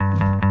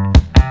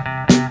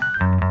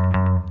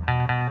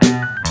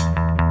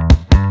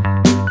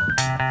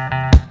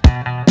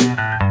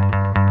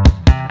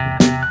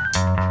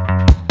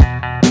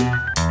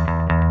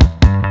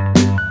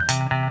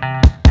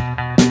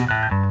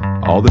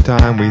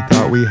we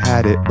thought we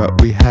had it, but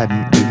we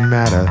hadn't. Didn't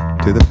matter,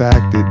 to the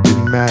fact it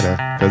didn't matter,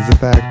 cause the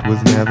fact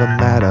was never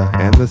matter.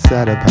 And the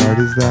sadder part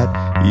is that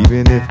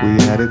even if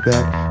we had it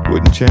back,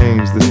 wouldn't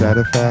change the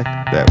sadder fact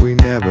that we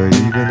never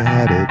even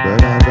had it. But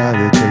I'd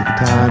rather take the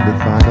time to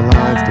find the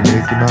lines to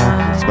make you mine,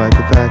 despite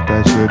the fact I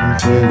shouldn't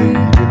really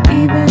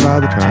even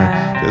bother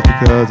trying. Just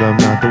because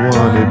I'm not the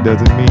one, it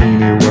doesn't mean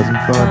it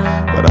wasn't fun.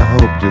 But I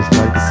hope just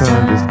like the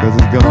sun, just cause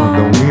it's gone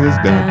don't mean it's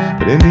done.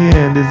 But in the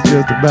end it's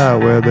just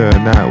about whether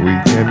or not we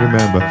can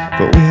remember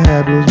what we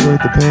had was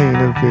worth the pain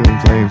of feeling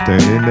flames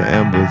turn into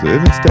embers.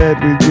 If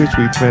instead we wish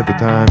we'd spent the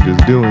time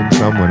just doing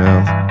someone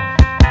else,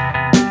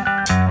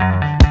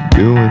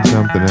 doing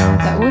something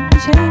else. That wouldn't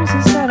change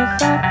the sad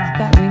fact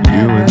that we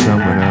You never and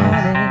someone even else.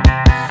 had it.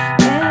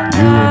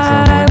 You and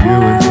someone, you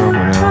and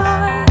someone else.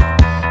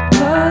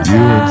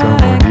 You and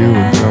someone, you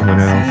and someone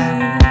else.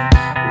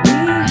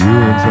 You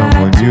and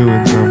someone, you and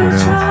someone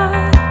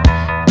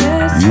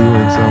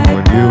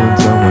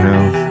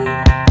else.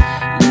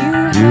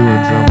 You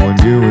and someone,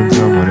 you and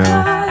someone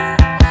else.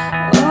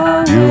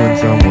 You and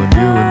someone,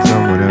 you and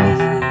someone else.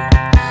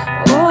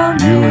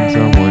 You and someone, you and someone else. You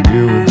and someone,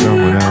 you and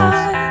someone else.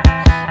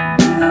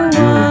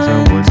 You and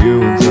someone,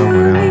 you and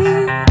someone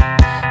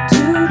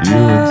else.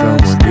 You and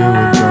someone, you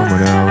and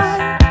someone else.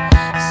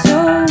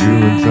 You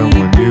and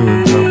someone, you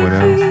and someone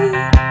else.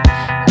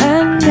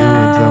 You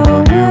and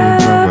someone, you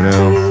and someone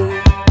else.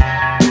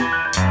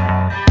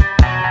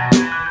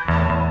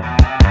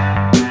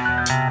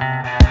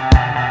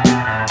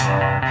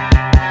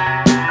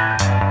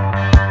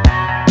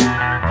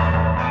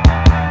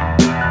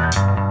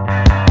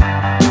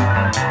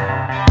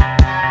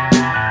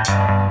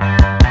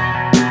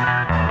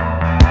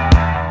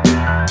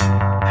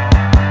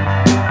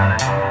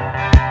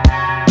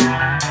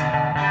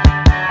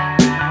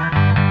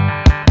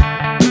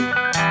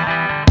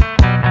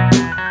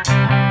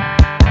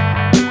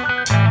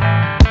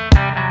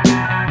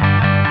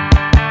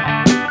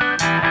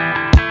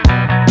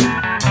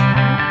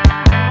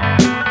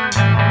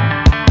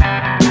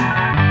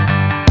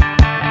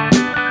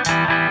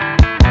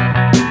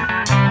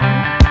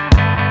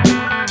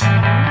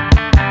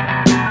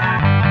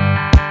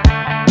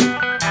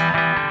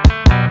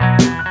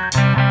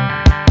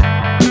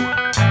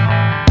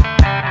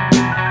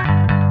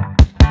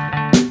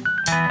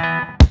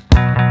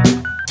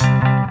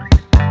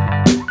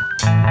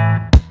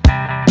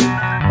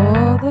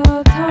 All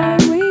the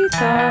time we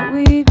thought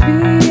we'd be,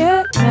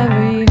 it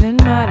never even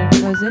mattered,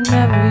 cause it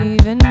never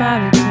even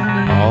mattered to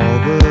me. All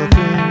the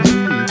things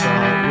we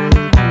thought were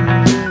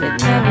true, It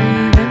never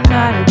even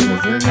mattered,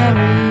 cause it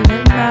never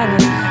even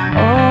mattered.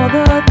 All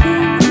the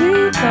things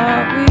we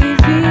thought we'd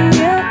be,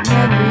 it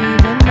never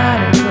even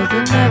mattered, cause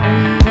it never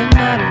even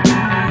mattered to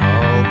me.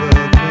 all the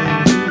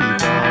things we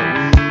thought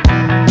we'd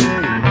do,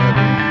 they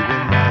never even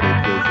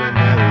mattered, cause they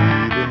never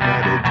even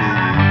mattered to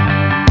you.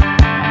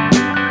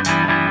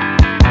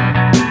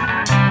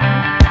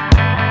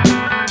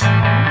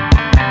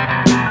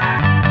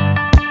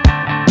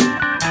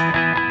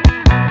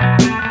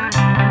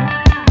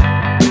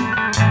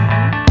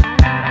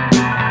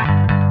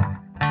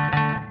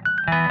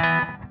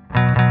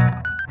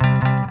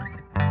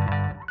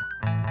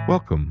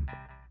 Welcome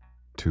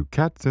to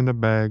Cats in a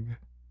Bag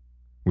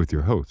with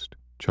your host,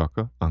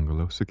 Chaka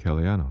Angelo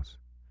Sikelianos.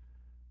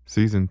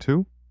 Season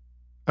 2,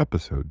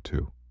 Episode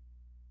 2.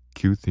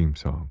 Cue theme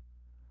song.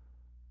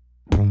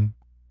 Boom,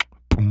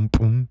 boom,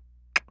 boom,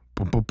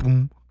 boom, boom,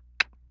 boom,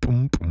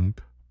 boom, boom,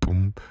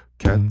 boom.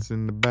 Cats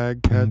in the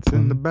bag, cats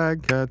in the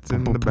bag, cats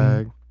in the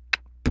bag.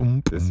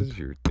 Boom, this is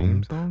your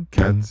theme song?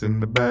 Cats in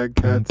the bag,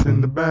 cats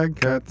in the bag,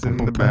 cats in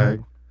the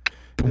bag.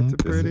 It's a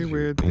pretty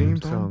weird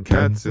theme song.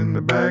 Cats in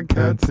the bag,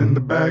 cats in the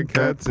bag,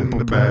 cats in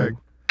the bag.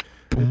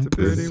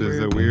 This is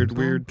a weird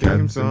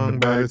theme song,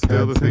 but it's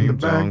still the theme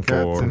song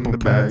for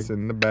cats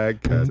in the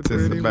bag, cats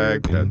in the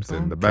bag, cats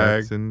in the bag,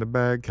 cats in the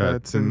bag,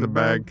 cats in the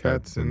bag,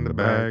 cats in the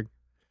bag.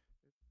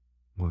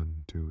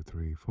 1, 2,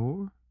 3,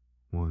 4.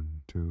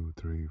 1, 2,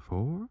 3,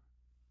 4.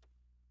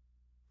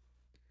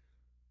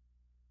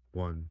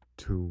 1,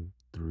 2,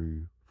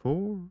 3,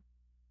 4.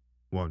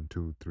 1,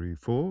 2, 3,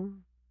 4.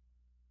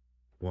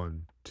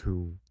 1,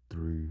 2,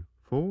 3,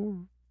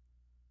 4.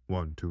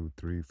 1, 2,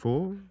 3,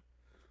 4.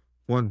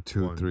 1,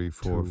 2, 3,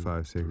 4,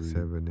 5, 6,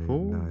 7, 8,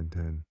 9,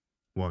 10.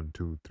 1,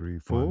 2, 3,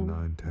 4,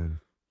 9, 10.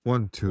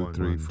 1, 2,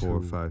 3,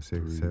 4, 5,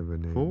 6,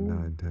 7, 8,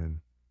 9,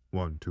 10.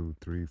 1, 2,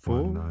 3,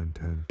 4, 9,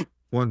 10.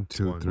 1,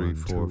 2, 3,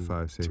 4,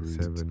 5, 6,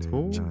 7, 8,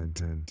 9,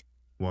 10.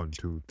 1,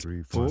 2,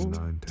 3, 4,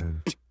 9,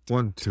 10.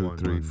 1, 2,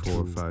 3,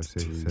 4, 5,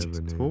 6,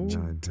 7, 8,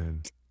 9,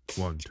 10.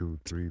 1, 2,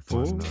 3,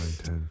 4, 9,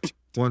 10.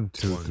 1,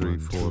 2, 3,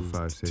 4,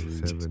 5, 6,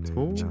 7,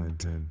 8, 9,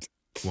 10.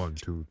 1,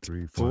 2,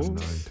 3, 4,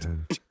 9,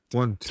 10.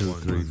 1,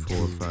 2, 3,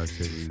 4, 5,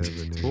 6,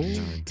 7,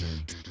 8, 9,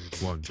 10.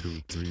 1,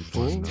 2, 3,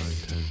 4, 9,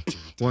 10.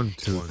 1,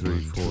 2,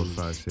 3, 4,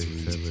 5, 6,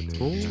 7,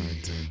 8, 9,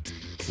 10.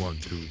 1,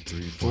 2,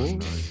 3, 4, 9,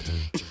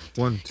 10.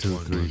 1, 2,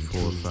 3,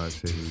 4, 5,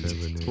 6,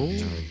 7, 8,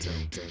 9,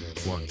 10.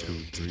 1, 2,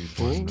 3,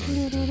 4, 9,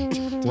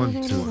 10. 1,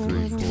 2,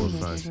 3, 4,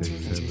 5, 6,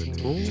 7,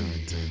 8,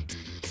 9, 10.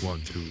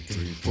 1, 2,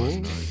 3, 4,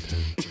 9,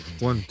 10.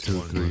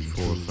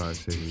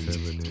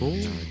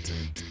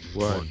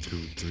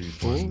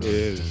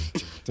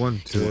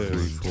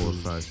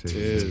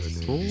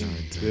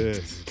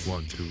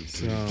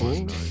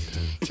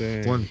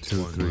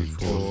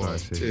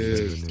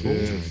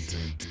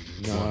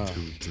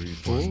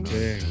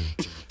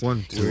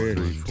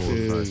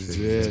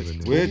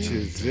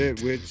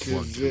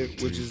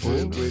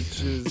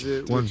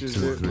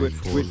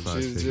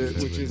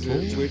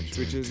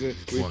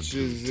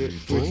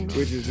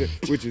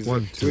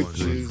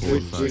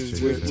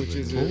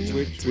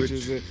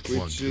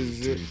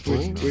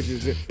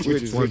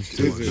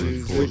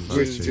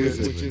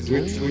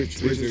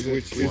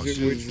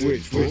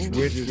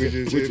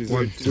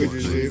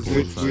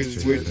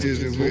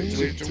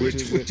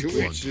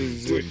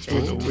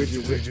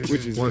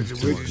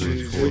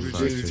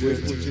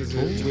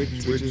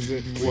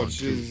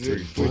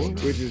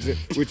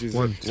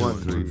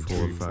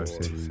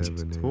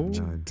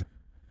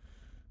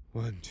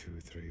 1, 2,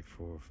 3,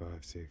 4, 5,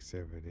 6,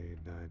 7, 8,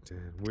 9,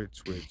 10.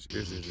 Which is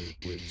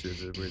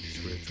it?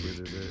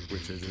 Which is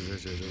it? Which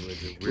is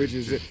it? Which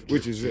is it?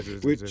 Which is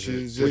it? Which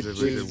is it? Which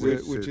is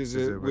it? Which is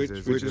it? Which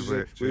is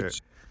it?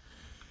 Which?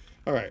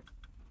 All right.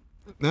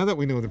 Now that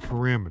we know the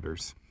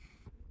parameters,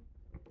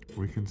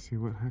 we can see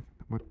what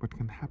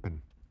can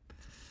happen.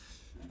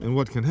 And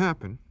what can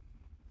happen,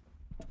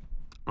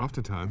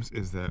 oftentimes,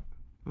 is that,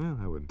 well,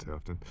 I wouldn't say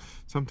often,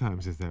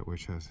 sometimes is that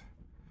which has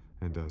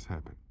and does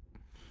happen.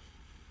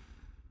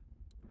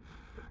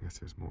 I guess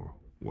there's more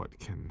what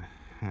can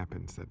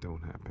happens that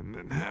don't happen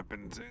than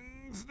happen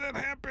things that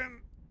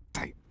happen.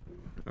 Tight.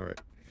 All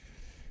right.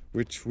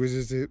 Which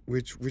is it?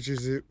 Which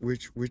is it?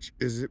 Which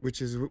is it?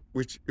 Which is it? Which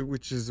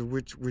is it?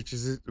 Which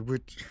is it?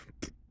 Which?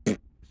 All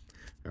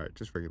right,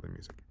 just regular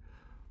music.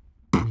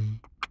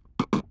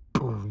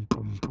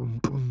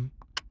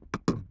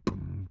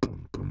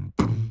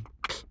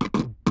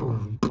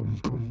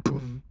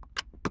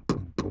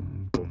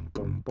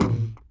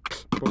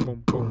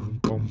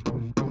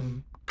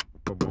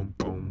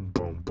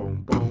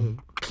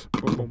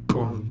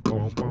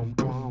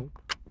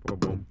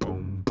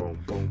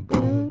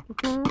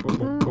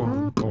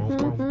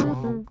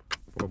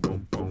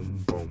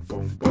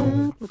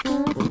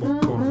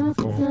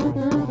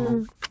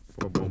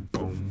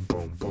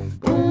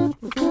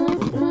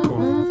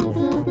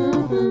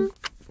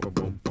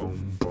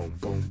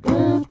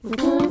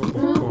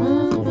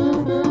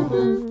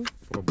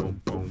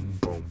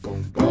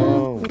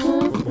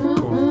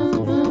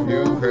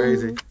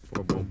 Crazy.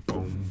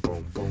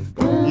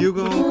 You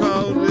gonna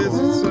call this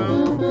a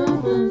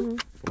song?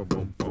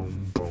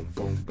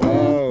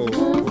 Oh,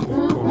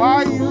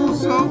 why you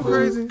so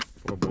crazy?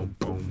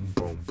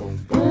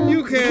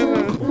 You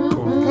cannot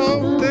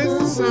call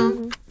this a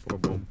song.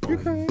 You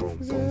crazy.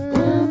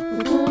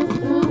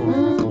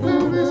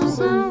 Call this a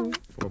song.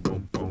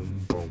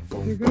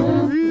 You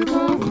gotta be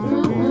wrong,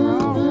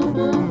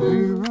 gotta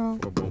be wrong.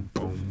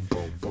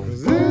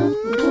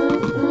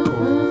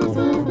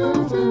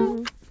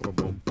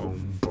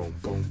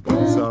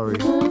 'Cause sorry,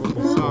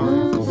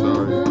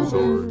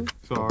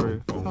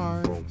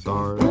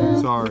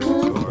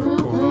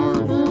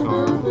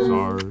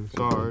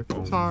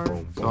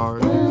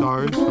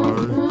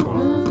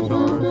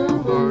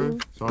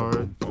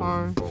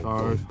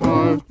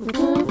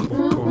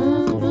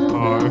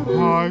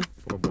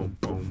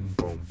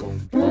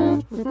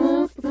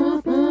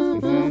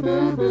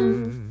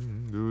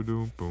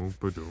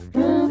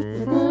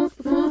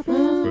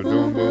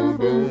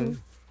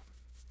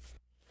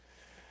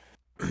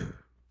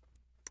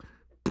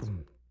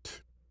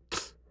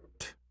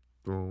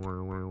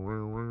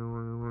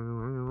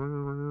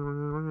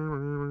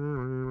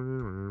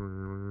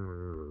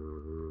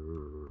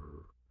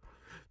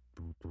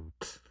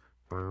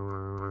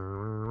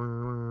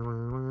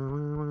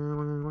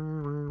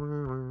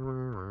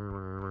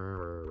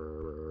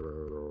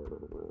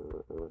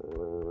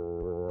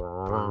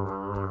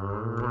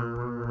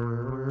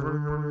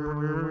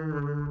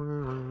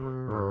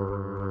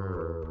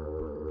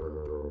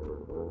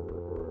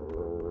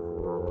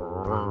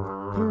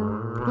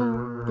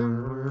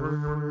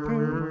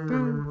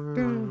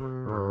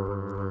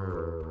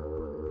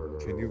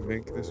 Can you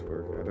make this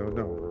work? I don't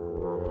know.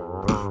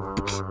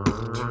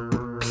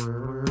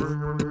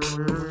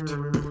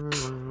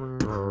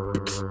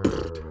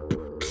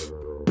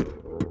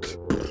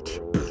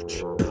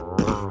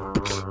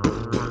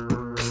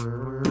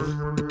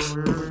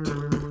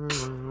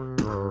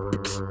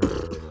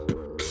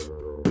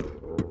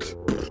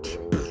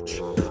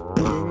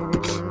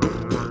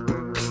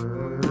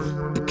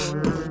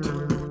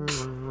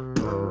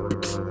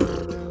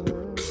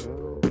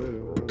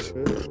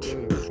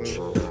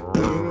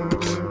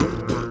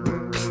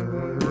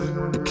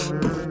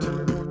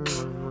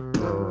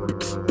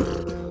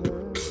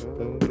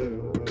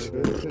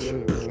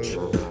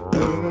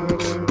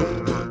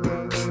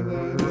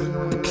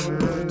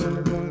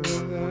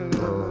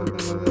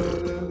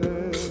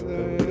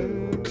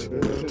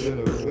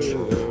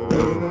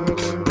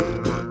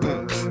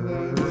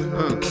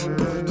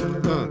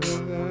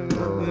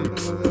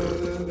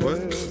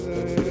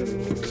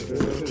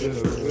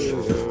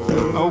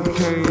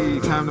 Okay,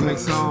 time to make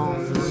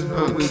songs.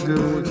 What we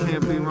do, it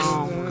can't be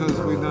wrong, cause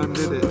we done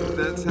did it.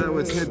 That's how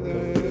it's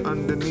hidden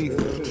underneath.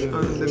 Lift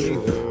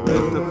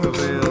up the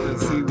veil and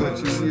see what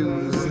you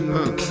use.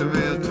 The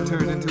veil to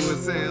turn into a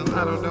sail.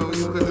 I don't know,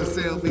 you couldn't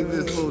sail me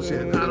this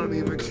bullshit. I don't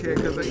even care,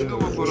 cause I know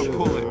I'm gonna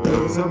pull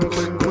it. Some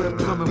quick quip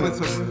coming with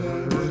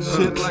some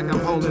shit like I'm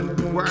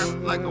holding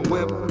word like a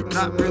whip.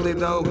 Not really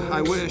though,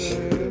 I wish. We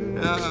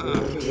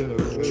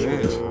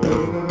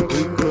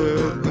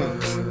could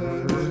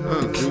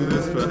do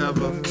this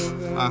forever.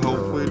 I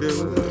hope we do.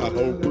 I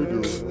hope we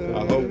do.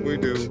 I hope we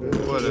do.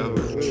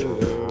 Whatever.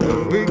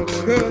 We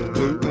could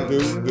do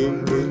this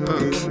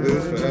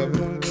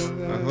forever.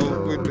 I hope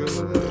we do.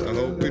 I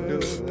hope we do.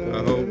 I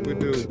hope we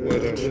do.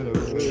 Whatever.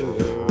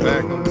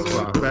 Back on the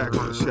spot. Back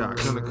on the shot.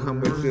 Gonna come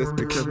with this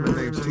because my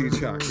name's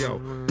T-Chalk. Yo,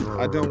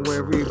 I don't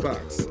wear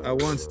Reeboks. I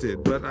once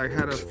did, but I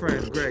had a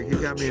friend, Greg. He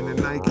got me into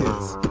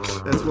Nikes.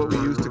 That's what we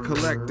used to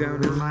collect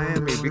down in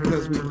Miami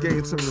because we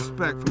gained some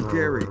respect from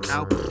Gary.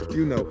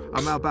 You know,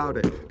 I'm about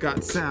it.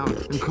 Got sound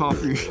and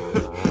coffee.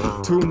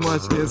 Too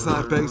much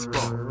inside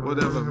baseball.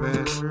 Whatever,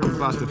 man. I'm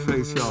about to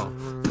face y'all.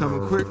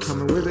 Coming quick,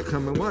 coming with it,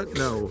 coming what?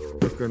 No.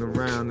 Looking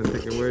around and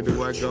thinking, where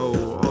do I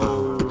go?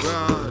 Oh,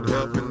 God,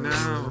 help me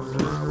now.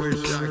 I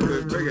wish I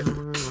could bring it.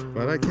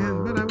 But I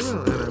can, but I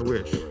will, and I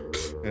wish.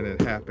 And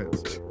it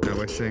happens. Now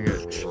I sing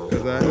it.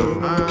 Cause I do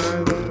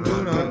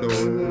not know.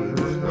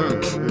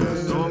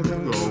 This song to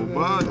go,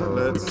 but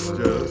let's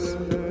just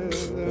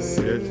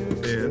sit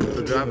in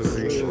the driver's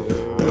seat.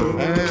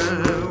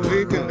 And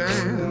we can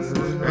dance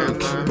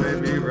and find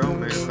maybe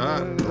romance.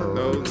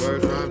 Those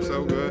words rhyme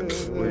so good,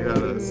 we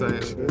gotta say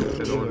it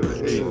in order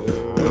to eat.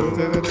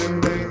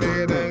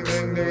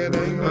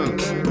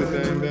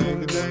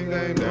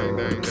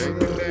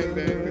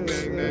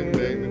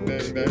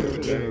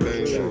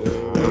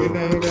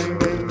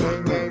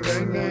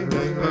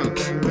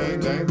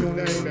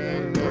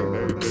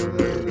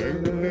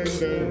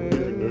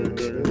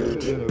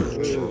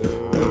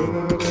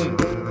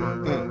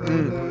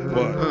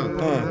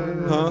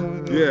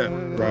 Yeah,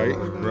 right.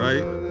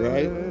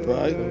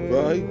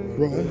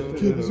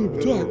 Keep it super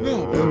tight now.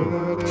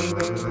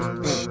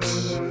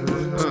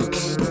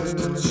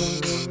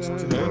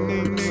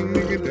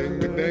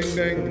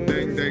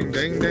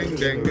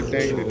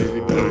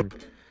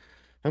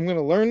 I'm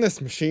gonna learn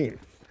this machine.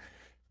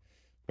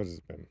 What has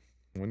it been?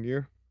 1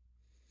 year?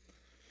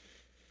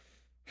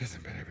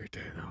 Hasn't been every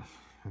day though,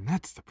 and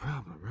that's the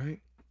problem,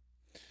 right?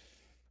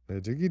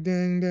 Jiggy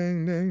dang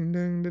dang dang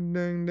dang dang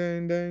dang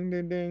dang dang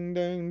dang dang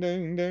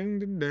dang dang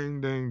dang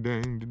dang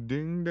dang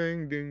ding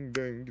dang ding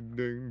dang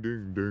ding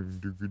ding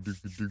dang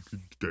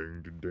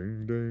dang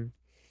dang dang.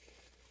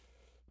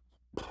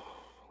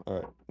 All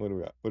right, what do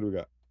we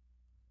got?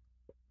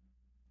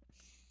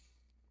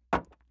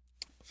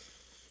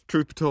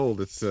 Truth be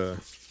told, it's I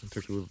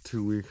took a little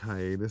 2-week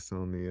hiatus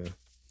on the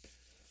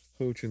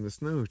Hooch and the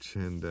Snooch,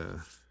 and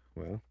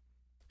well,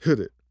 hit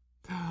it.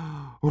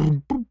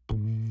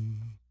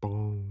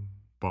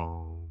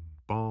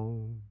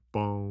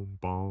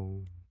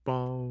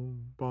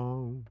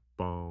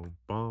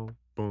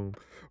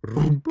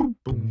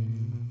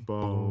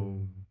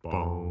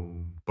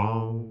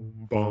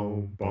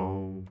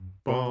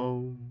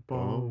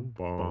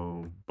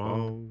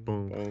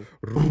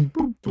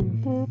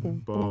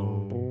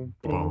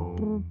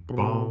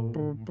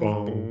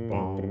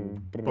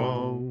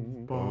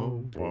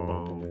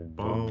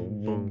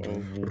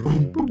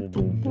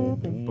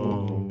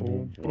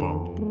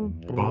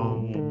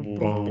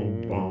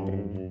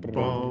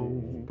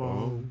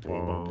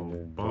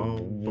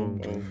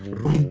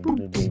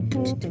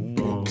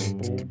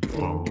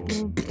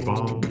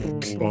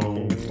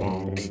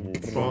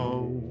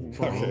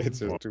 Okay, it's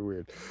just too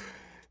weird.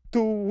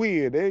 Too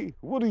weird, eh?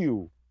 What are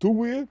you? Too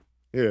weird?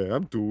 Yeah,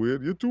 I'm too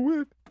weird. You're too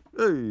weird?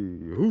 Hey,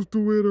 who's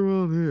too weird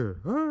around here?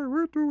 Hey,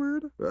 we're too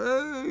weird.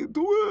 Hey,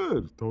 too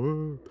weird. Too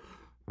weird.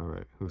 All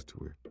right, who's too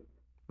weird?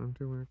 I'm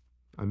too weird.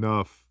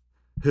 Enough.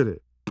 Hit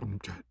it.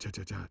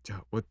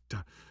 What?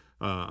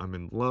 I'm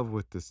in love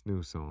with this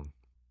new song.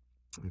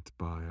 It's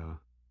by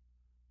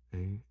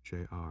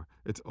AJR.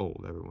 It's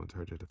old. Everyone's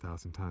heard it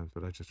 1,000 times,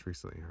 but I just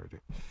recently heard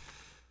it.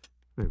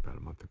 Maybe about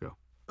a month ago.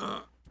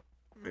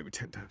 Maybe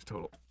 10 times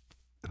total.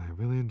 And I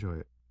really enjoy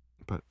it.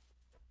 But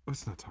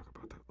let's not talk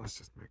about that. Let's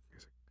just make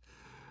music.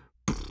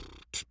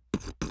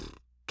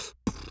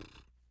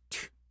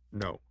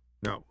 No.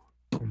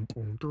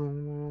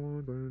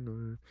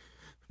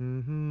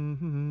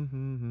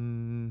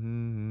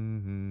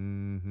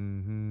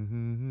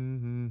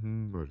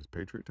 What is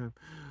Patriot time?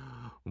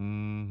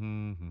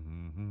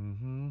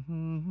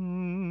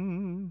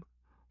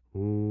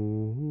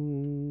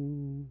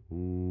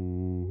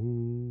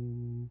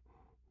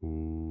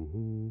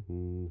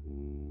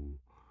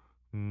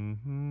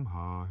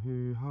 Ha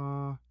he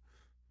ha.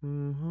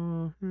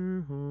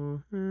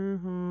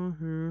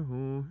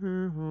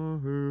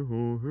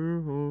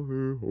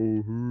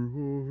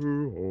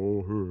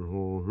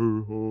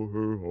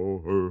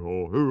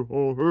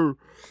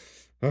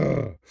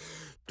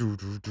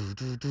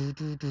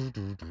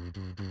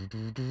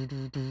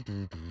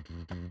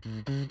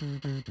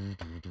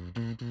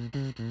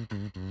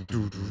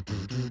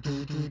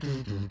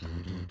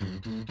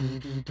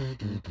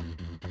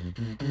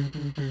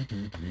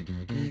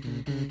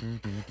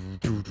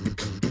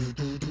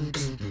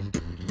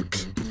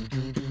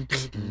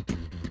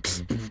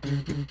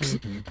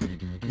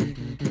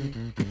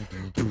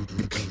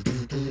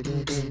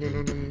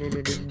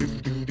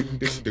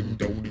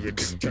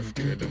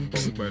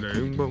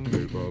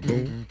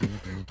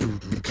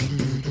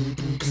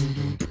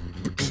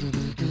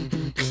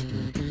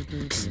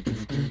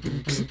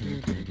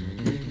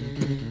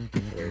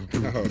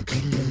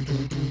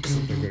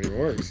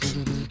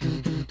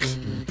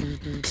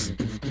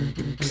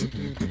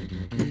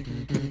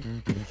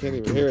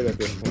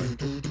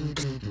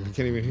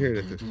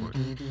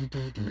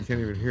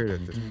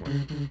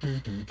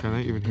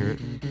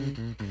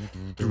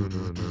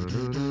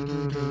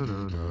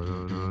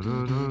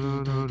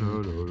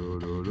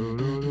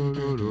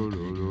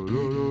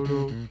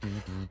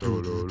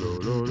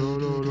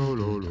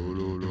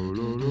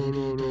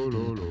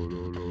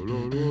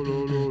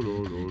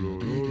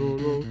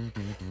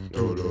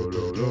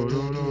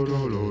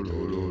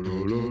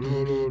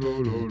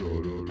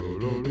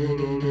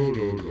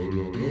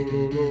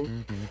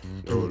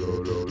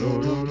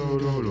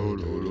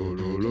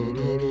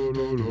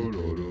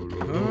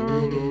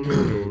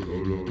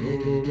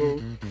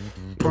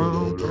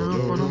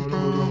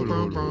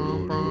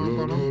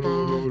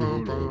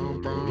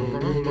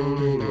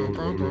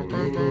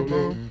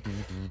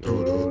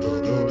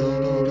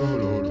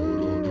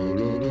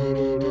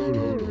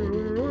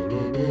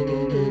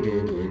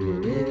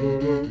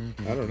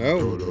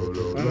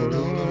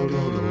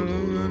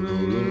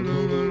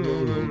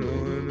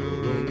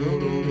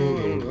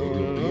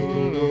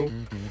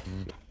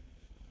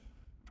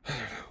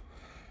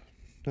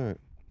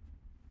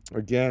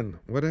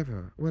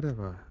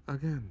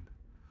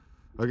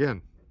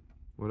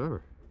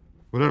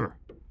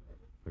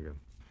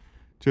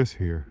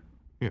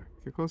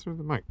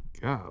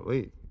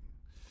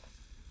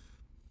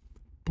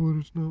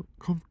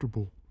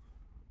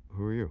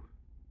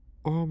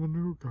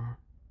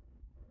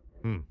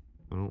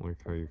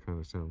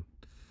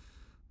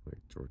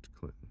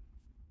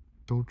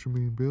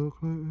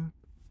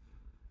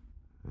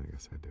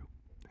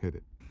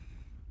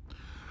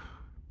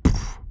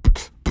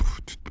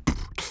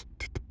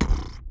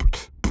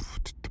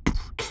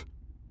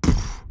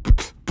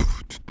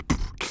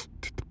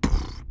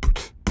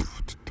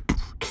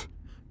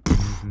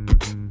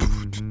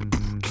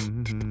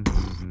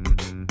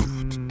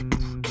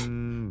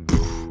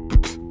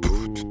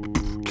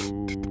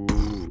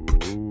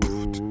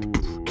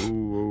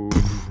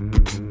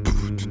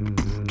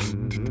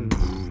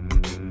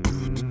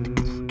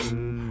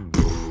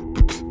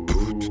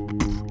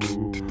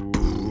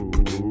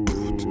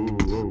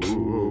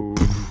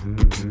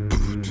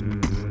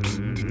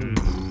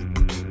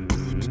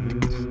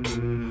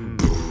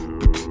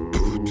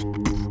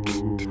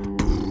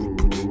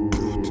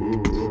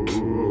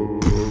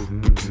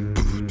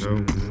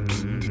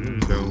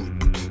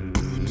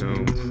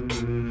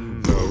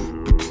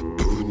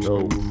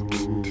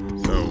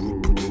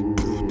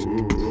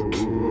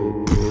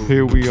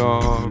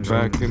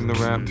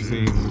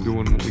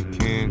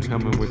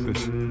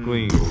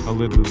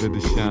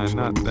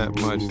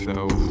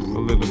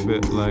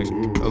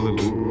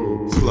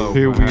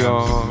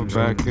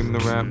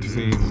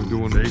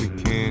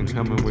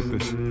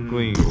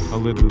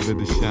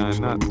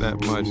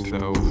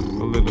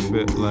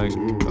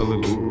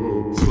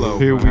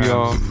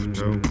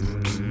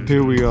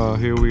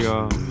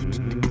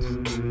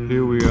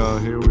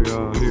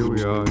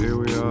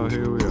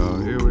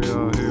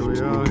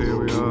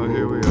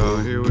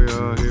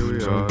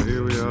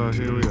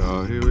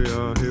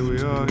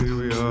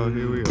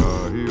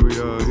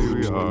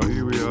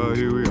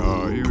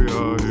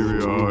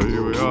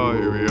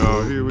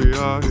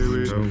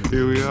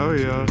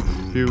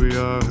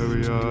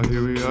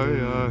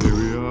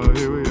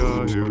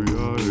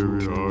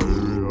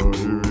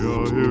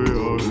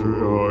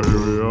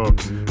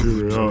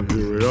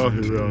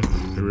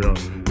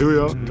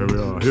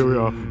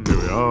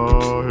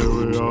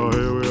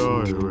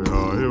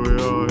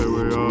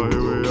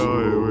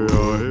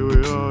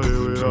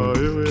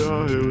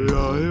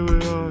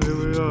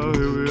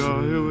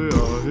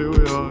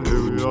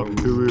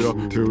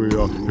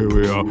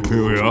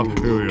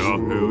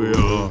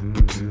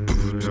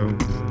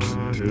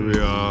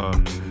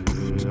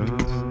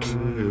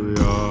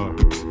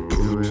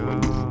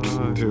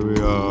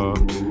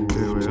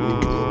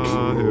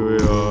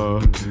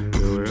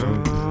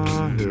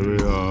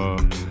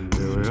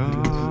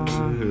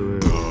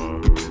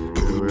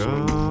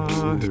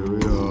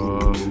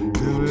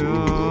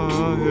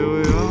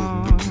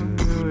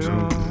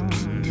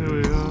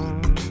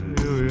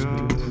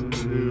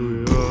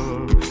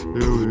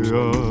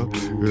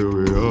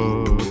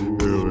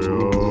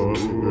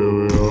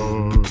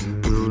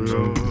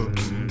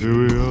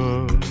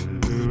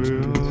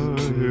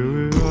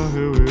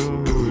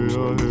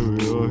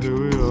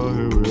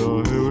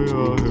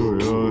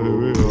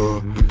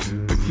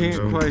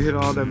 Can't quite hit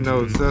all them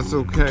notes, that's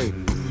okay.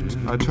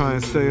 I try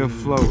and stay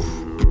afloat.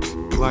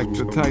 Like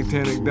the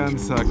Titanic done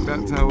suck,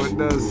 that's how it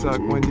does suck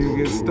when you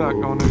get stuck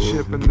on a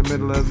ship in the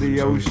middle of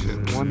the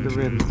ocean.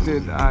 Wondering,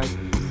 did I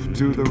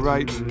do the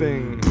right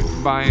thing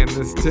buying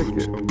this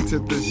ticket to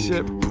the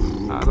ship?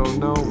 I don't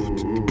know.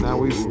 Now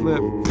we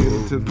slip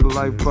into the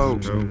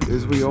lifeboat.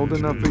 Is we old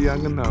enough or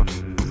young enough?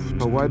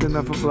 A white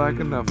enough, a black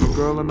enough, a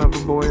girl enough, a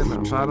boy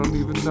enough. I don't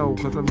even know,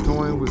 cause I'm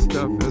toying with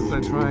stuff as I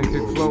try and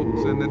kick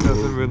flows. And it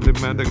doesn't really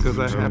matter, cause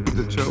I happen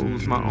to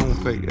chose my own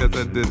fate as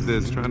I did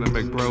this. Trying to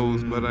make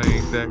bros, but I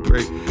ain't that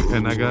great.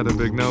 And I got a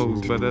big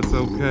nose, but that's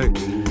okay.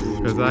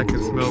 Cause I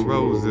can smell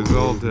roses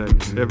all day,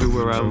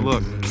 everywhere I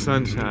look.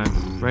 Sunshine,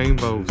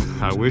 rainbows.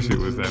 I wish it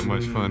was that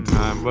much fun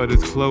time, but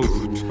it's close.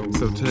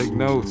 So take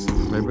notes.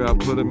 Maybe I'll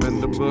put them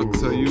in the book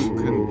so you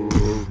can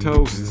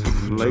toast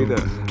later.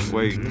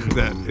 Wait,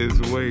 that is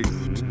weight.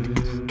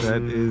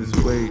 That is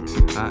weight.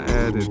 I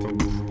added.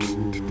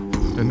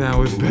 And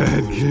now it's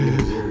bad, kid.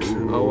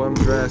 Oh, I'm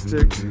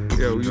drastic.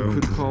 Yo, you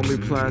could call me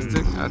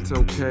plastic. That's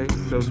okay.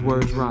 Those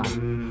words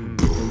rhyme.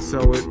 And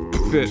so it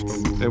fits,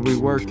 and we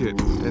work it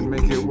and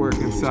make it work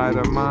inside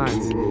our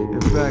minds.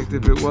 In fact,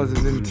 if it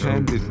wasn't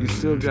intended, you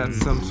still got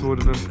some sort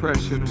of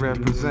impression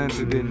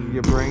represented in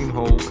your brain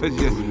hole, cause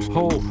you're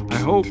whole, I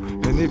hope.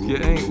 And if you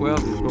ain't, well,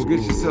 go get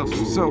yourself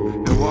some soap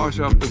and wash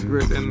off the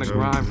grit and the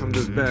grime from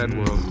this bad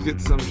world. Get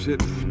some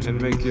shit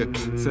and make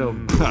yourself,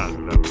 I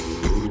don't know.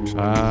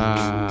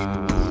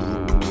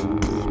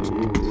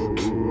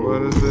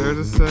 What is there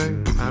to say?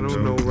 I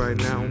don't know right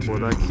now,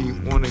 but I keep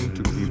wanting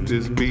to keep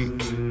this beat.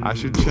 I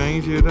should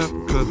change it up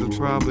because it's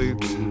probably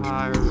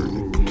tired.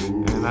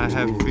 And I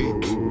have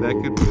feet that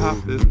could pop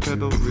this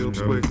pedal real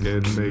quick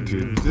and make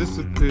it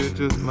disappear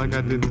just like I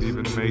didn't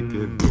even make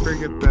it.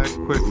 Bring it back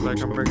quick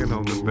like I'm bringing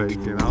home the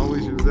bacon. I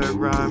always use that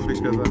rhyme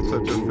because I'm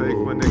such a fake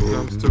when it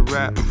comes to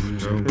rap.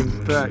 In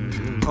fact,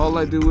 all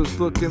I do is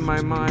look in my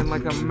mind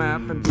like a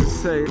map and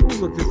just say, oh,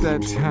 look at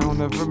that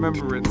town of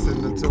remembrance.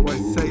 And until I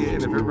say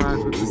it, and if it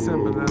rhymes with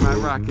December, then I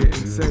rock it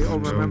and say, oh,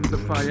 remember the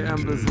fire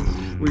embers.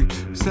 And we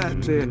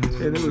sat there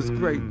and it was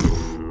great.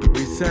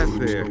 We sat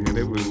there and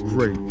it was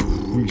great.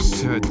 We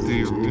sat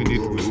there and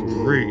it was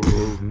great.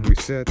 We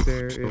sat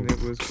there and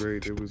it was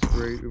great. It was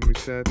great and we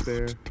sat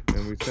there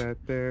and we sat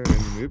there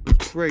and it was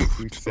great.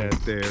 We sat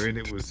there and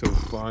it was so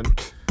fun.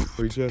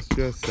 We just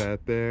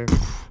sat there.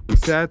 We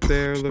sat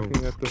there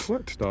looking at the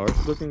what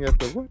stars, looking at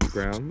the what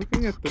ground,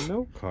 looking at the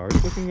note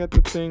cards, looking at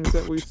the things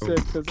that we said,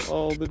 cause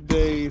all the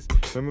days.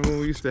 Remember when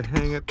we used to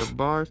hang at the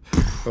bars?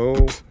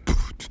 Oh,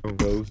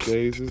 those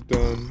days is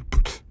done.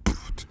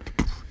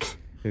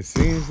 It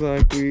seems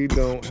like we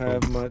don't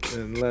have much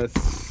unless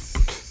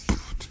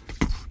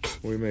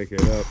we make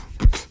it up.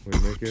 We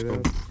make it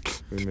up.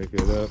 We make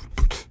it up.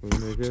 We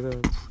make it up.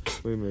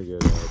 We make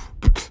it up.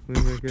 We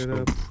make it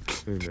up.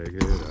 We make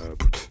it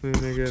up. We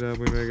make it up.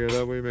 We make it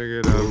up. We make it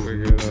up.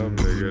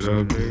 Make it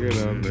up. Make it up.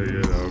 Make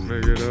it up. Make it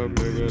up. Make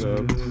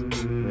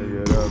it up. Make it up. Make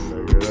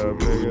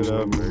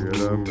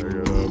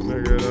it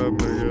up. Make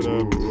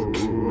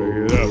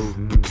it up. Make it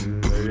up. Make it up.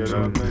 Make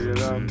it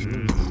up. Make it up. Make it up. Make it up. Make it up. Make it up.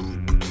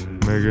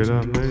 Make it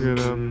up, make it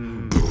up.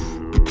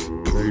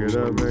 Make it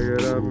up, make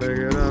it up, make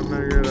it up, make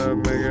it up,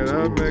 make it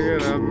up,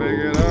 make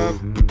it up, make it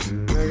up.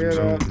 Make it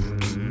up,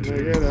 make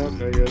it up,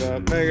 make it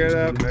up, make it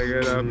up, make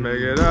it up,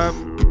 make it up.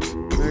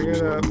 Make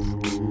it up.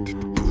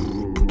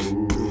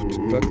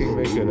 Fucking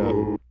make it up.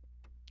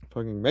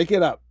 Fucking make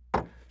it up.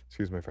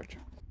 Excuse my French.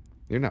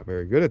 You're not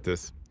very good at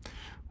this.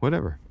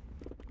 Whatever.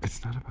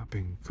 It's not about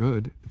being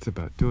good. It's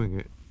about doing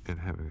it and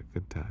having a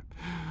good time.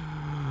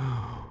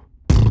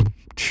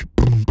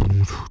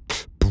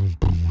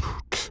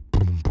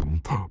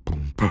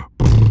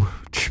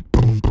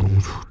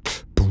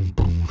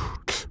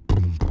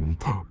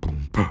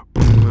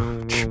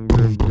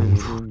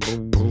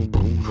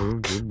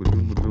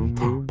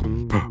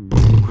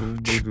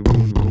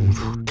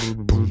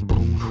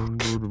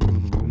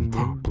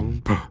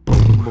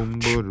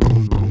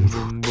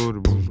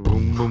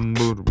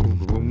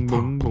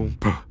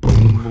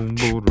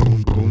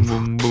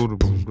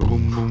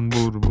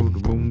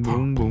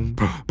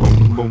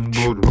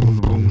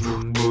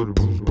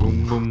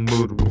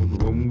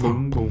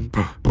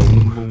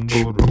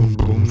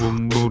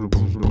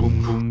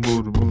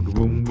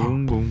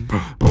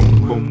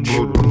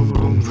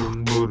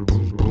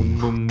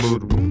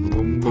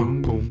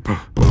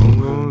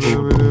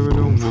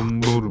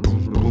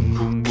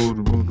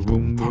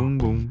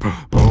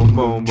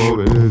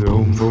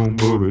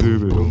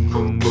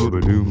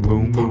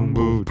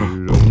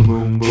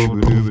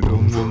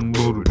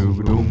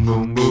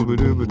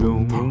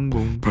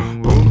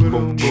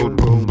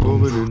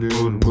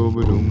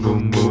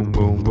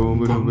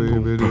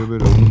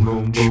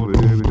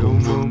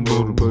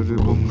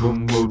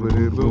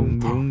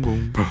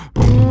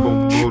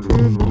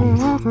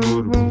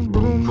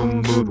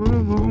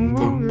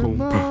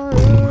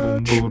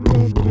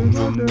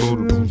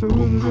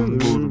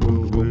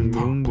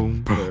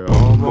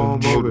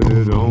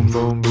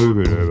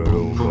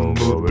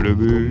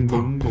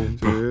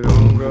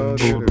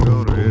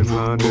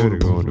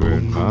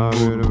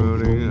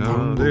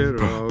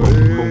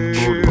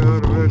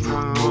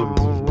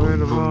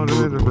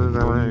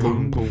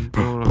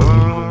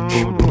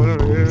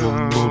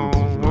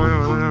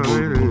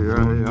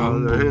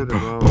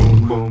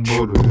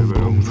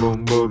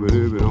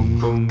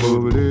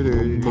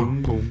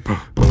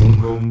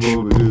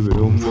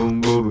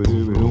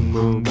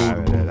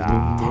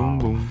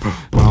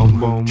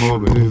 boom,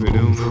 boom, boom,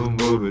 boom,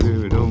 boom,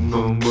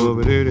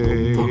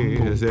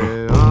 I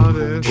said all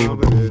this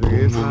over to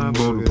get my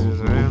focus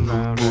and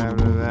round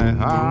after that.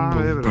 I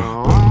live it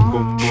on.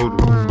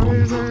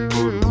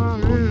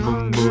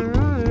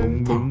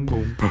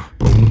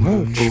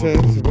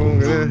 Says I'm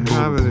gonna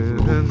have it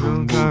and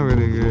I'm tired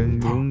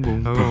again. I'm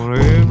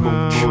gonna hit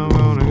my, I'm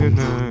gonna hit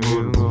that,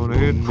 I'm gonna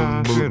hit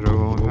that shit,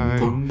 I'm gonna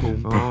hit,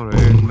 I'm gonna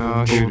hit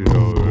that, hit it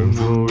all, I'm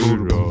gonna hit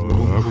it all,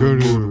 I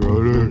can't even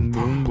go there.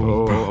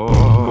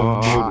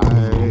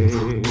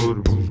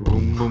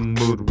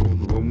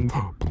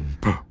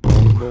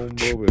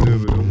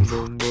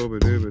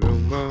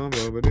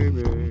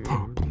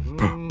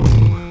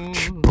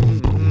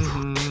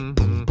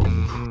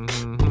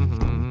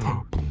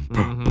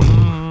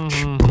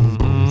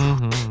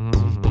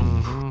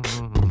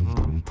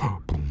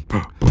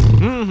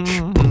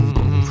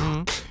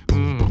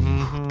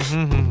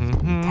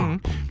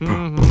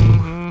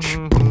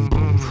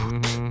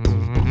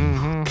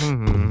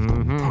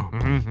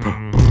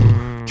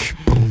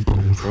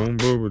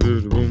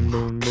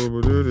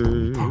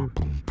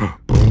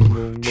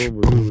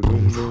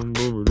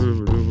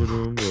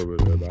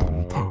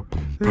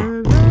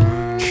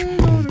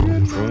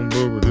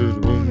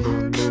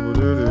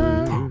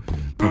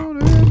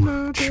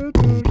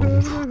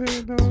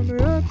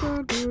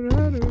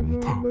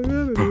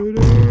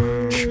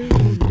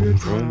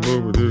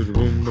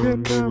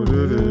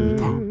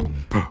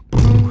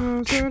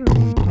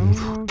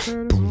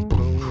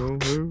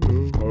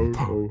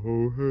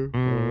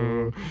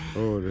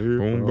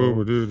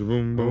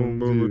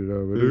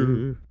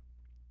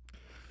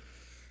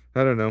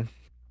 I don't know.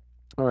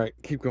 All right,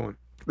 keep going.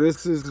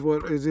 This is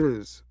what it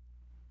is.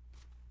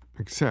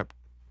 Accept.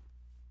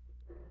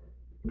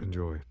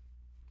 Enjoy.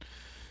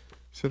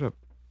 Sit up.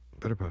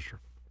 Better posture.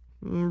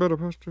 Better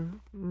posture.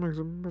 Makes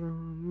it better.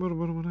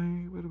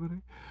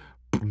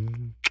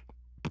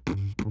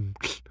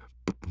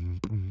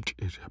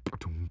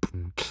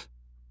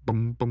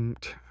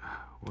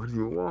 What do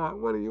you want?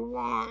 What do you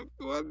want?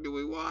 What do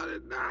we want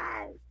it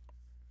now?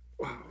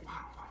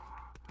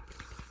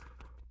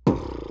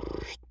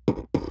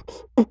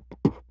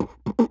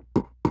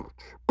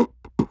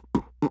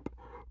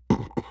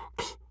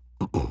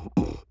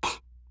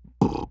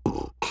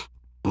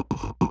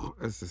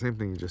 That's the same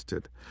thing you just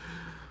did.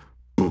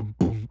 Oh,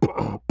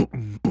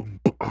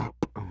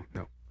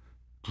 no.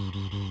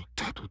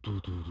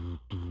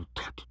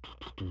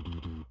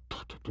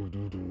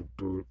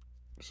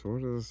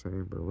 Sort of the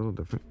same, but a little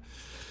different.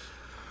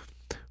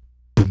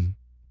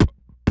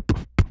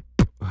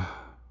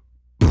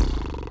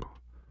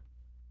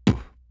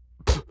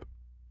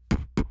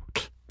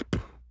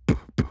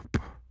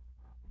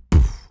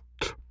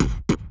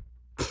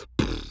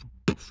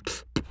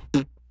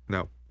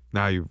 No.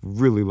 Now you've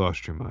really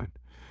lost your mind.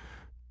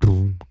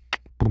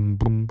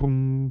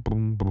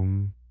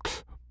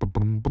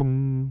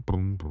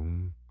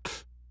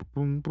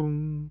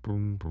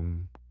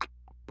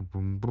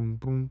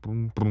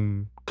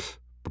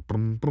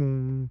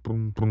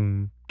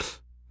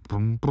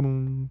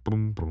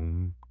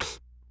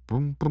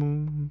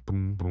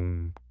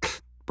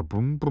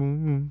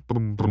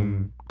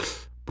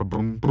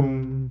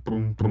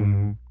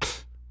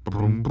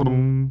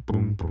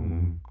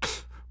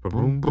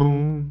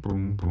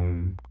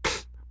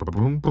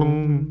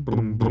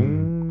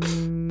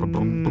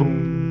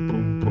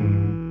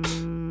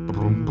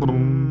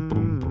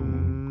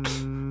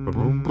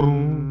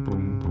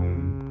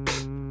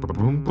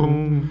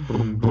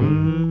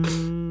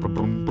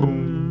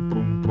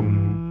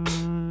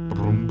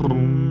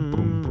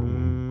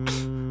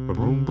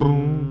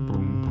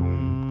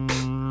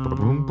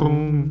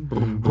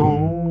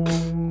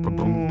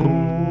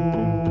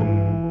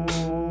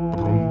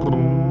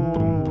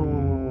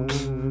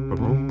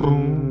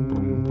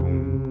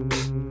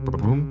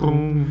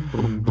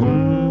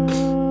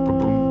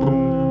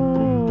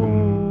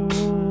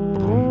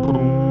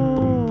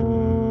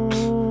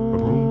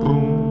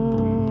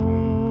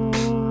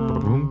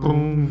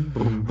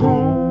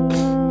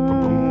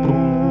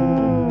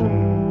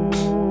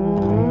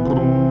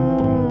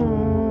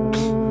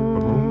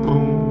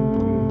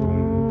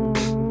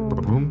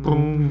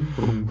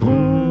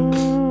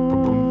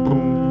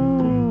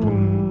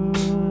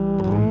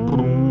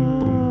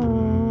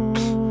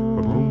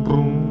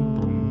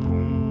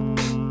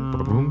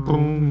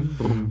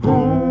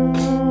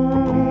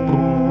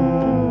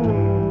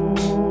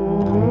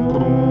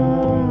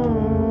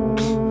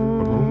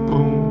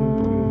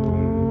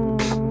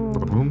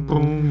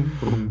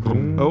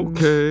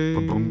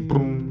 Okay,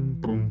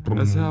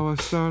 that's how I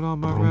start all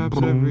my raps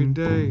every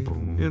day.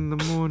 In the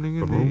morning,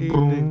 in the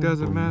evening,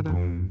 doesn't matter.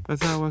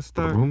 That's how I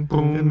start.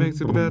 It makes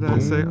it better. I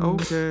say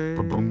okay,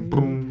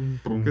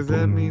 cause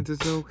that means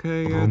it's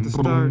okay at the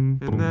start,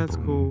 and that's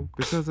cool.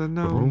 Because I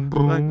know,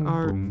 like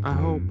art, I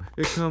hope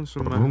it comes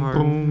from my heart,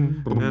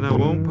 and I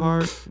won't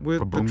part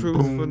with the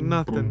truth for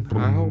nothing.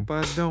 I hope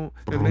I don't,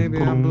 and maybe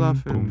I'm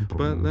bluffing.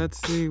 But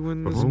let's see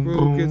when the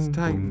screw gets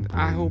tightened.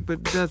 I hope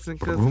it doesn't,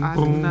 cause I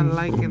do not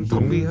like it to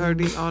be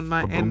hurting on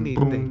my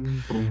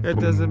anything. It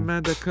doesn't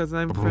matter, cause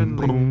I'm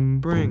friendly.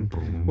 Bring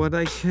what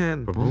I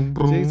can.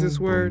 Jesus'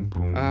 word,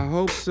 I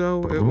hope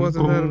so. It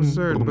wasn't that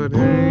absurd, but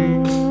hey,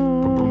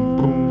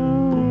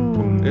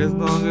 as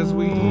long as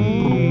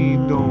we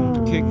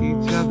don't kick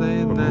each other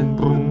in the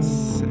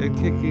nuts and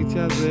kick each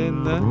other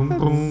in the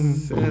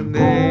nuts, and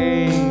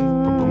hey,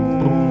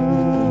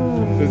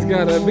 there's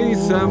gotta be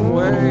some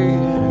way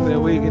that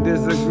we can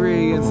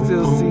disagree and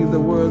still see the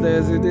world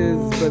as it is,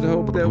 but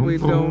hope that we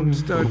don't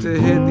start to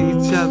hit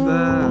each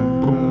other.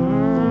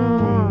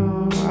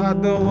 I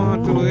don't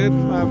want to hit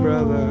my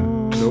brother.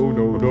 No,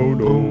 no, no,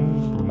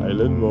 no.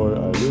 Island boy,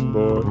 island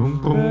boy.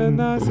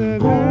 And I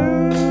said,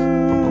 hey.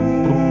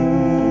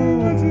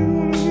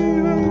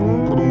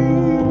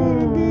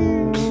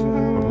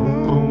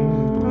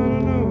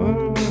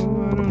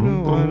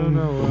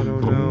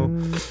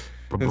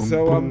 And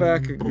so I'm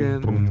back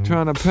again,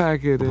 trying to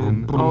pack it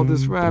in, all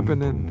this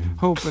rapping and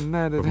hoping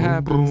that it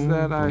happens,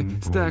 that I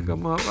stack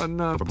them up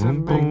enough to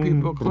make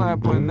people clap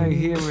when they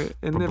hear it.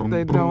 And if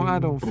they don't, I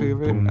don't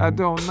fear it. I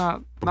don't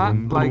not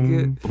like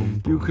it.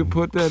 You could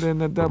put that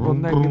in a double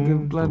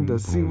negative blender,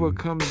 see what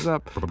comes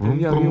up, and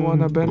yo, you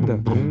want a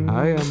bender.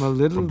 I am a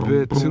little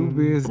bit, 2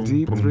 beers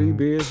deep, 3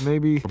 beers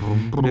maybe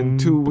in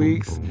 2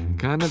 weeks.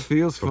 Kinda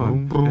feels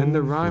fun, and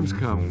the rhymes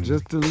come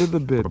just a little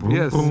bit.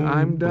 Yes,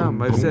 I'm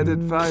dumb, I've said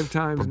it 5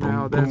 times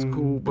now, that's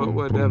cool, but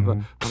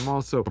whatever. I'm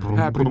also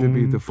happy to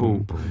be the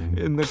fool.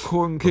 In the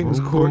King's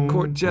Court,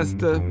 Court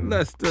Jester,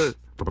 Lester.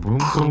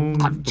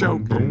 I'm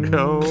joking.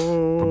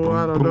 Oh,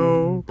 I don't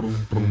know.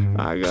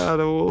 I got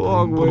a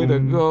long way to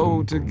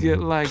go to get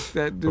like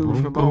that dude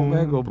from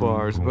Omega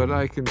Bars, but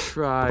I can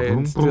try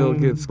and still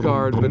get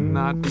scarred, but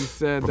not be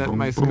sad that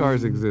my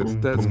scars exist.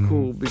 That's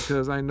cool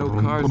because I know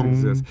cars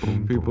exist.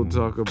 People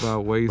talk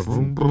about waste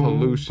and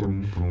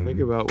pollution. Think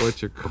about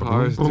what your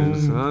cars do,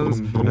 sons.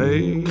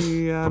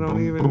 Hey, I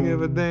don't even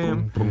give a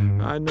damn.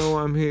 I know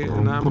I'm here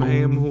and I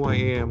am who I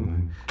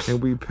am. And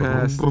we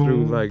pass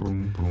through like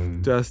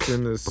dust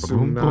in a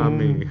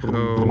tsunami.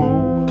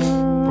 Oh.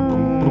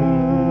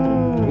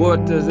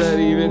 What does that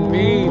even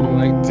mean?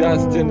 Like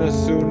dust in a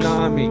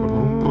tsunami.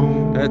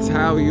 That's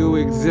how you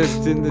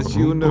exist in this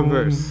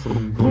universe.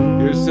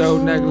 You're so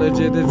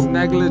negligent, it's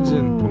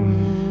negligent.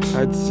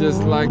 It's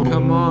just like,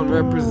 come on,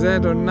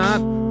 represent or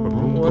not.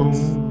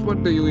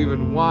 What do you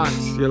even want?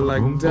 You're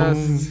like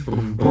dust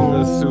in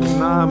a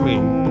tsunami.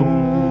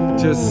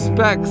 Just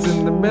specks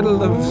in the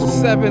middle of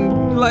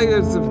 7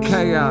 layers of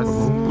chaos.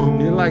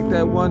 You're like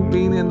that one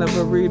bean in a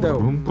burrito.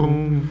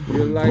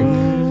 You're like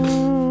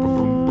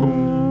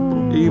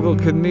Evel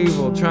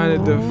Knievel trying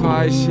to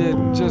defy shit,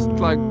 just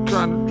like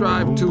trying to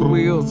drive 2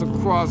 wheels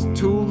across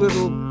 2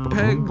 little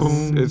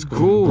pegs. It's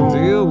cool,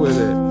 deal with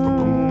it.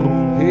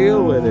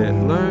 Heal with it.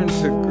 Learn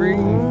to grieve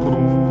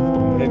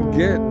and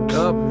get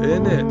up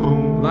in it.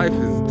 Life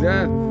is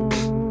death,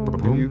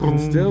 and you can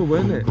still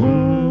win it.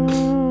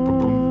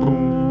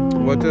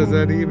 What does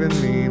that even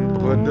mean?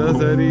 What does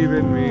that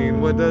even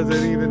mean? What does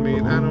it even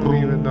mean? I don't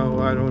even know.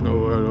 I don't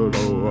know. I don't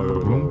know. I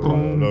don't know. I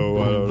don't know.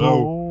 I don't know.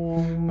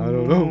 I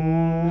don't know.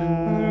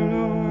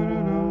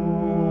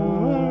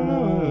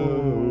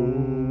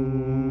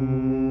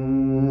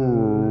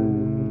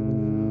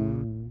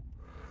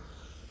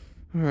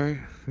 All right,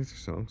 these are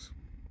songs.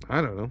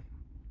 I don't know.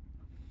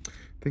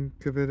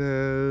 Think of it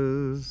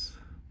as.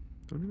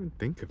 Don't even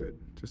think of it.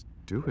 Just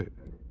do it.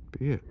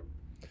 Be it.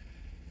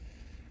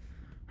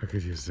 I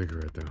could use a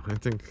cigarette though. I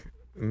think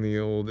in the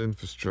old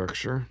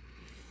infrastructure,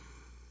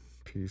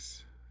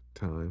 peace,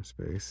 time,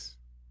 space,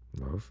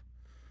 love.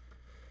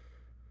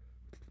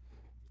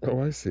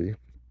 Oh, I see.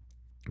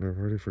 I've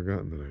already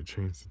forgotten that I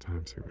changed the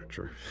time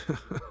signature.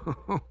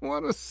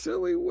 What a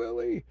silly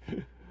Willy.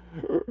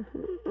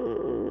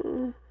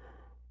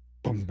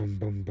 Bum bum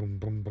bum bum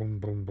bum bum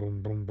bum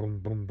bum bum bum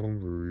bum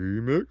bum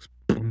remix.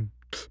 Boom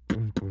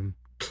boom boom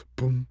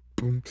boom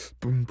boom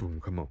boom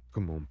boom. Come on,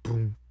 come on,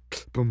 boom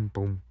boom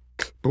boom.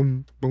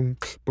 Boom, boom,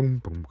 boom,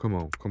 boom, come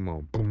on, boom,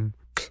 boom,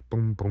 boom,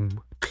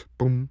 boom,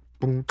 boom,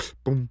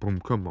 boom, boom,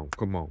 come on,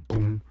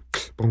 boom,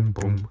 boom, boom,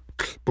 boom,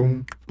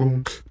 boom,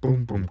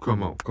 boom, boom,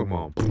 come on, boom,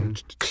 boom,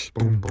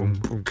 boom,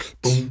 boom,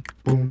 boom,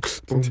 boom,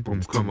 boom, boom,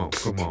 come on,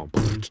 boom, boom,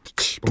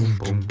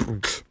 boom,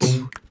 boom,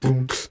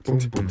 boom,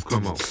 boom, boom, come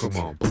on, boom,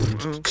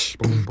 boom, boom,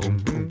 boom,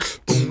 boom,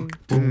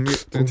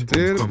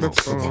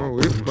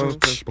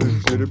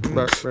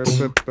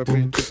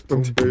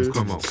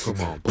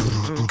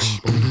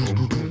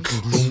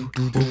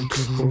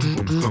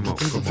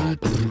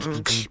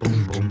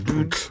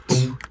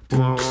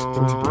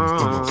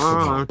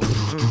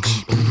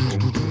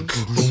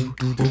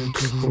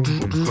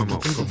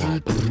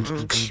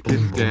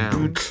 get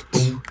down.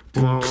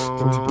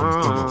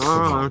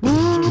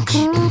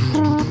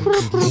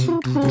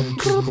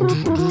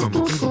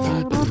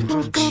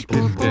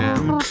 Get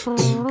down.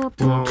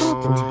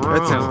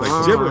 That sounds like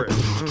gibberish.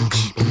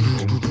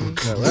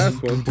 That last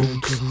one.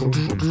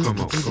 Come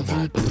on, come on.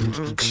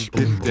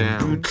 Get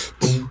down.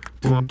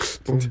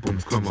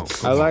 Come on.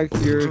 I like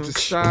your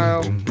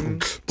style. I'm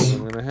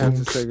gonna have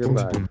to say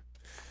goodbye.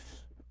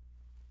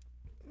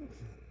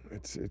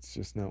 It's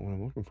just not what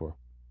I'm looking for.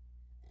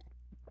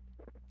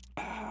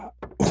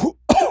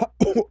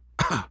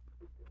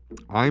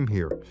 I'm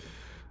here.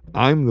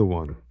 I'm the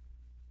one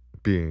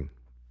being.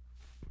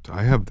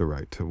 I have the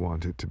right to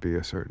want it to be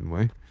a certain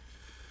way.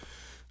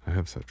 I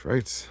have such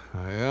rights.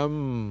 I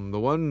am the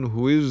one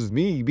who is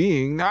me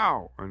being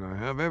now, and I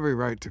have every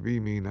right to be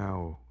me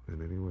now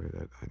in any way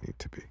that I need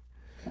to be.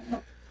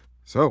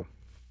 So,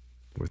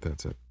 with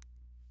that said,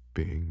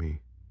 being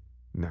me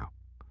now.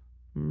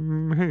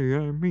 Hey,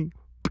 I'm me.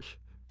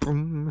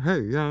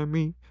 Hey, I'm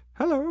me.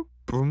 Hello.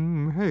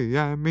 Hey,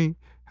 I'm me.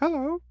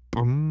 Hello.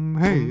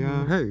 Hey,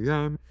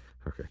 I'm.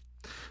 Okay,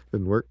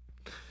 didn't work.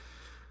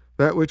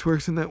 That which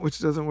works and that which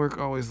doesn't work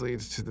always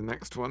leads to the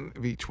next one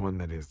of each one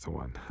that is the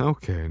one.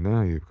 Okay,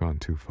 now you've gone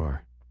too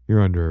far. You're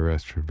under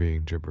arrest for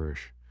being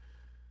gibberish.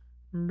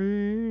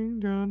 Being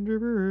done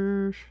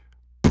gibberish.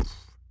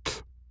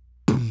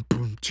 Boom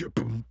boom chip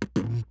boom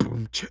boom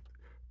boom chip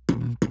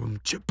boom boom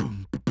chip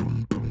boom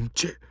boom boom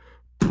chip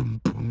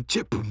boom boom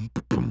chip boom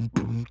boom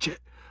boom chip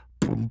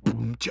boom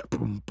boom chip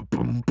boom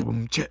boom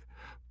boom chip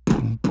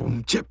boom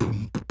boom chip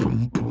boom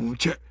boom boom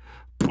chip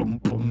boom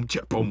boom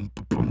chip boom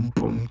boom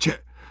boom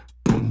chip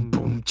boom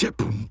boom chip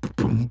boom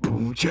boom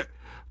boom chip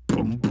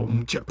boom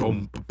boom chip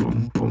boom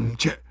boom boom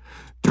chip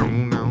boom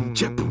boom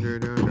chip boom boom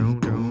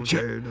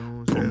chip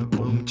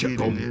boom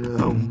boom chip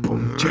boom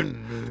boom chip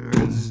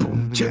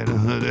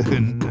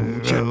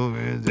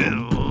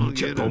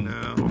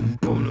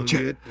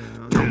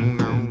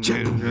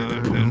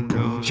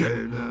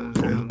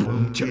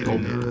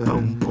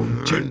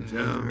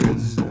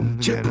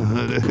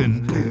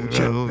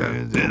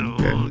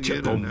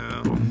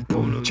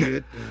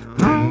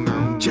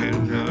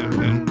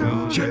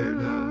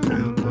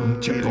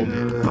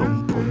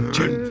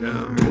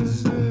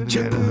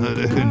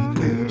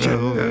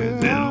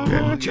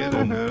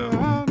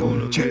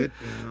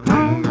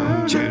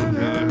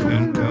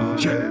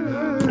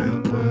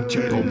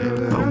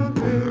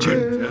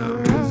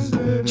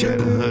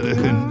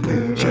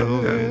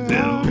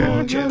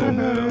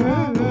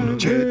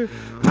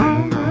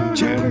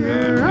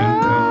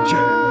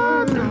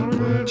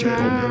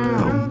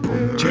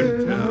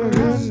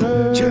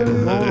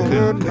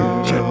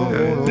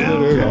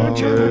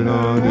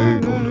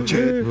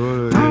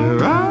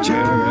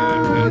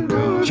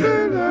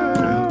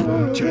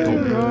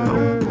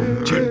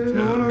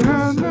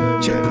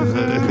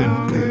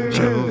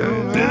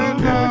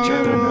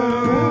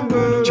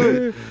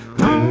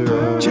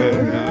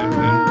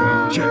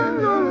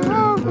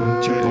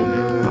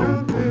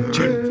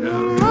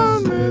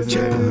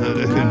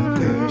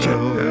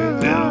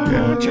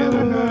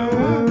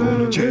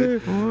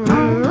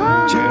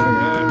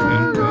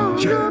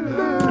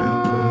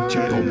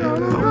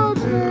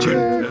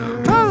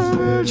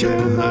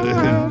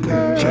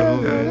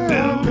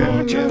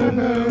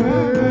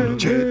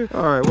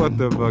Alright, what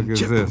the fuck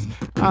is this?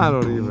 I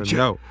don't even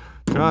know.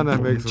 Trying to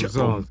make some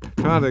songs,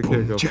 trying to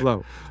kick a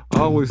flow.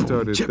 Always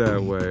started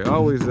that way,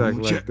 always act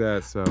like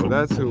that, so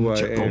that's who I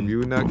am.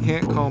 You now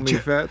can't call me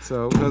fat,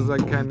 so, cause I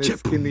kinda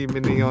skinny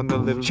mini on the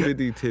little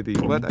bitty titty.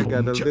 But I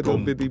got a little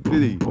bitty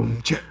bitty.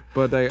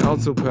 But I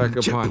also pack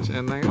a punch,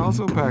 and I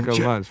also pack a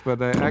lunch.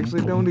 But I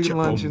actually don't eat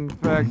lunch, in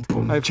fact,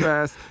 I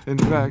fast. In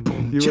fact,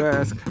 you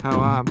ask how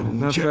I'm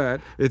not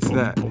fat, it's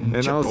that.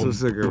 And also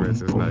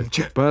cigarettes is nice.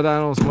 But I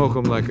don't smoke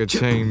them like a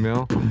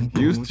chainmail.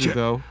 Used to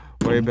though.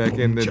 Way back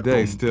in the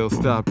day, still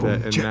stop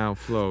that and now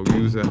flow.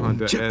 Use a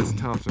Hunter S.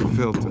 Thompson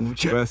filter.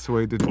 Best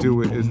way to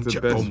do it is the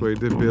best way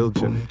to build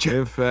you.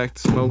 In fact,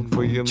 smoke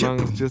for your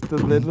lungs just a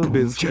little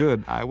bit's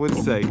good. I would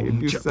say,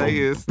 if you say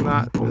it's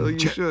not, well, you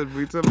should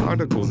read some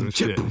articles and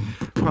shit.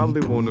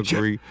 Probably won't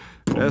agree.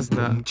 That's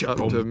not up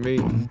to me.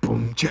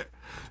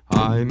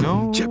 I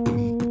know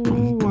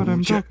what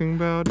I'm talking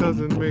about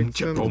doesn't make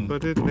sense,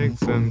 but it makes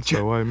sense.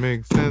 So I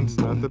make sense,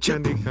 not the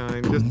penny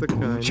kind, just the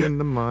kind in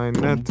the mind.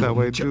 That's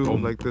how I do,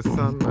 like the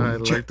sun, I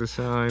like to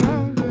shine.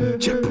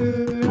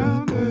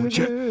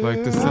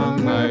 Like the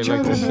sun, I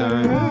like to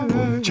shine.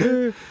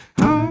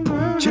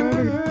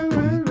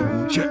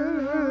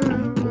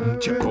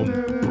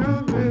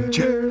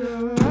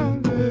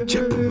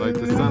 Like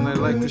the sun, I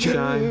like to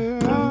shine.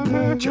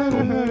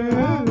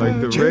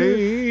 Like the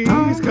rays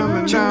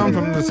coming down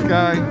from the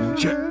sky.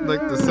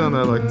 Like the sun,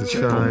 I like to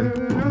shine.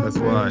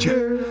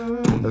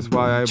 That's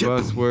why I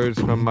bust words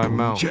from my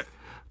mouth.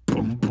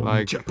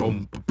 Like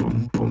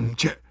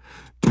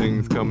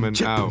things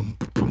coming out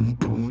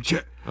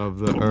of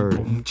the earth.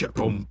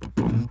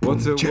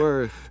 What's it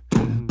worth?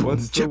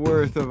 What's the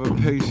worth of a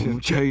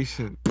patient?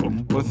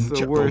 What's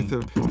the worth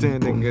of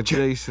standing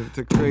adjacent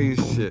to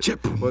crazy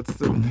shit? What's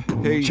the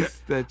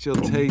pace that you'll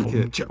take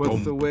it?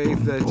 What's the ways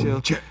that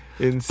you'll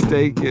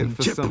instake it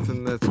for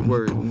something that's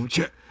worth?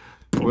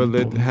 Will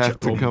it have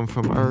to come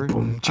from Earth?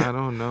 I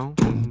don't know.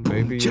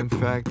 Maybe in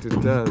fact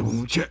it does.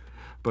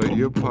 but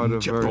you're part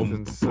of Earth,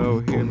 and so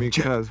hear me,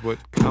 cause what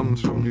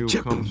comes from you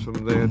comes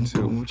from there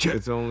too.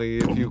 It's only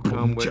if you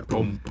come with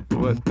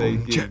what they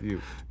give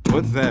you.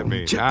 What's that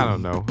mean? I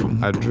don't know.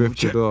 I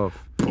drifted off.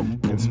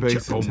 In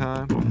space and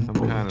time, I'm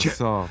kinda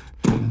soft.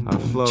 I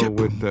flow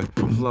with the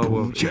flow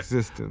of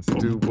existence.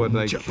 Do what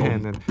I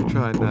can and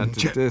try not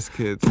to diss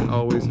kids.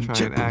 Always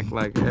try and act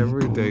like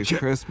every day's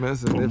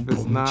Christmas. And if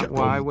it's not,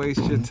 why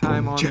waste your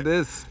time on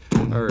this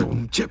earth?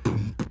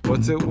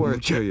 What's it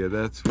worth to you?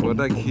 That's what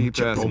I keep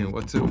asking.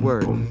 What's it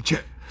worth?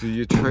 Do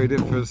you trade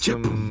it for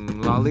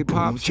some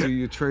lollipops? Do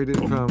you trade it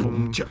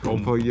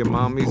for your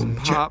mommy's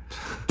pops?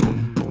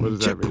 What does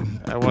that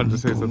mean? I wanted to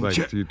say something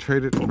like, do you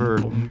trade it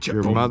for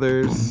your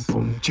mother's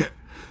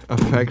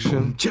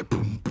affection?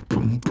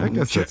 I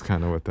guess that's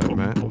kind of what that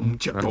meant.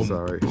 I'm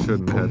sorry,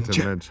 shouldn't have had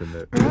to mention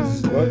it.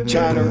 What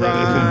kind of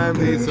rhyme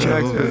needs some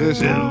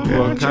exposition?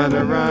 What kind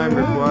of rhyme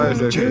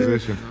requires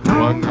exposition?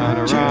 What kind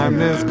of rhyme?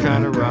 This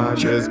kind of rhyme,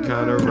 this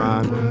kind of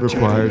rhyme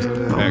requires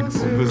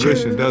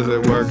exposition. Does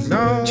it work?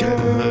 No,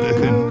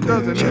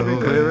 doesn't even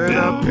clear it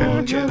up.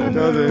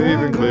 Doesn't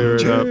even clear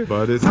it up,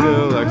 but it's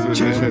still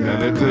exposition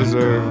and it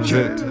deserves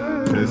it.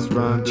 This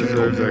rhyme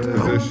deserves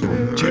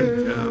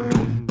exposition.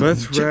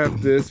 Let's wrap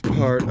this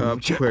part up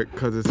quick,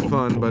 cause it's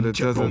fun, but it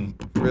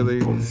doesn't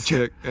really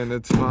stick, and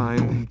it's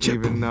fine,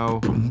 even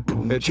though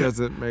it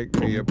doesn't make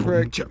me a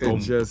prick. It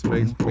just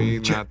makes me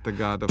not the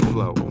god of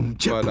flow,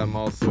 but I'm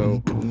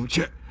also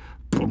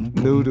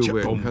new to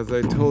it, cause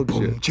I told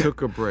you,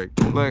 took a break.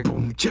 Like,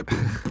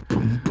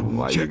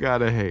 why you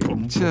gotta hate?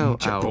 Chill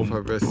out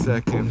for a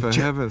second, for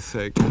heaven's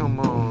sake. Come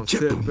on,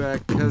 sit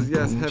back, cause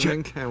yes,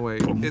 heaven can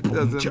wait. It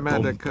doesn't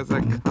matter, cause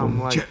I come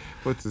like,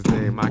 what's his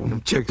name? I can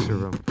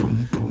picture him.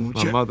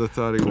 My mother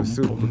thought he was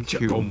super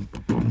cute.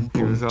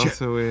 He was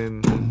also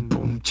in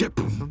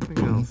something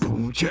else.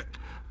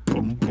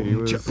 He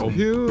was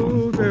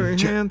cute, very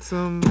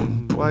handsome,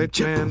 white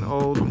man,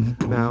 old,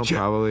 now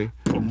probably.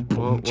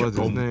 What was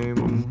his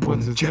name?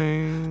 What's his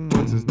name?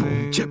 What's his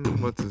name?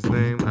 What's his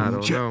name? I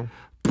don't know.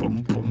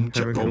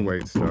 Heaven can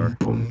wait, star.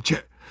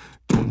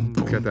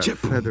 Got that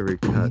feathery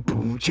cut.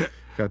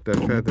 Got that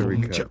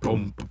feathery cut.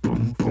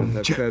 Got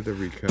that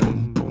feathery cut.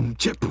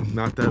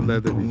 Not that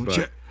leathery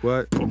butt.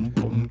 What?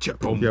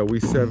 Yeah, we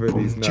sever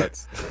these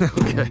nuts.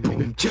 Okay.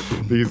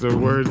 These are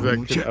words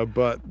that can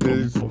abut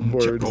these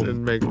words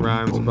and make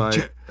rhymes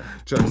by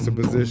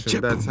juxtaposition.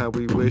 That's how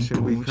we wish,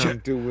 and we come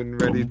doing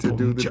ready to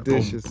do the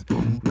dishes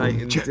night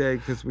and day,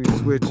 cause we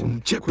switch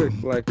quick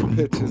like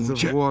pitches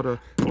of water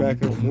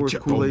back and forth.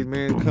 Kool-Aid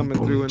man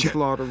coming through and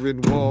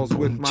slaughtering walls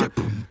with my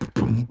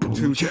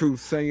two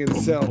truths saying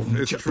self.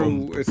 It's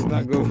true, it's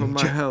not good for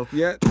my health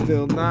yet,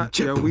 still not.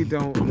 Yo, we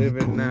don't live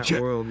in that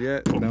world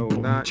yet. No,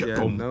 not yet.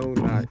 No,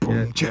 not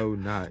yet. No,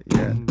 not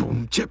yet.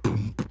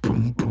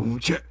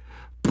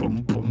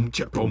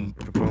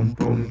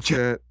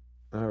 Chat.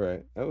 All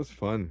right, that was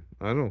fun.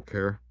 I don't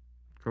care.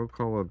 Go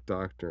call a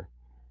doctor.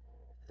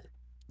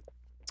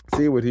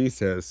 See what he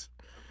says.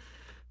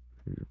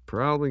 He's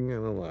probably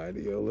gonna lie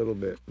to you a little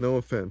bit. No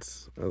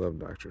offense. I love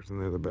doctors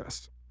and they're the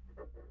best.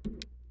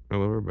 I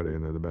love everybody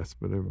and they're the best,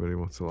 but everybody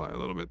wants to lie a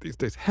little bit these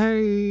days.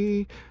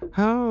 Hey,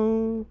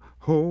 how,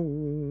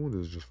 ho.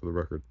 This is just for the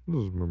record.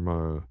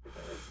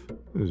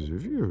 This is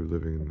if you're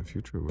living in the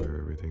future where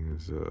everything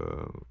is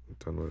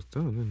done what it's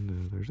done,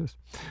 then there's this.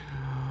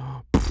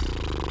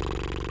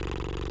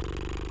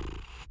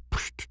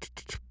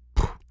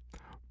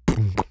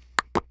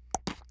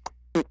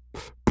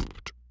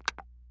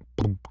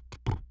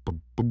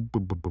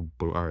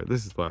 All right,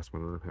 this is the last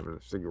one. I'm having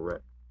a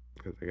cigarette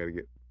because I gotta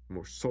get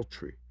more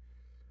sultry.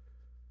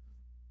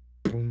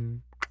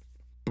 Boom,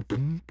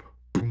 boom,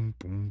 boom,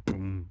 boom,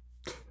 boom.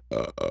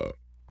 All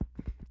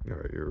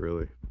right, you're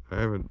really. I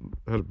haven't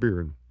had a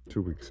beer in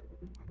 2 weeks.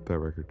 That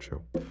record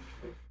show.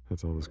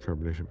 That's all this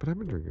carbonation. But I've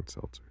been drinking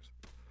seltzers.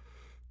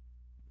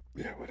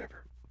 Yeah,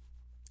 whatever.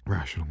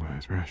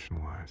 Rationalize.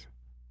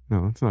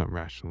 No, that's not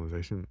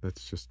rationalization.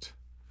 That's just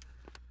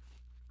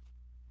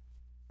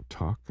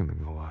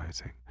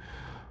talkingalizing.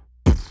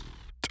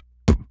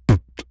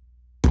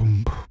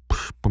 Boom,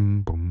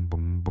 boom, boom,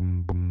 boom,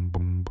 boom, boom,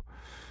 boom.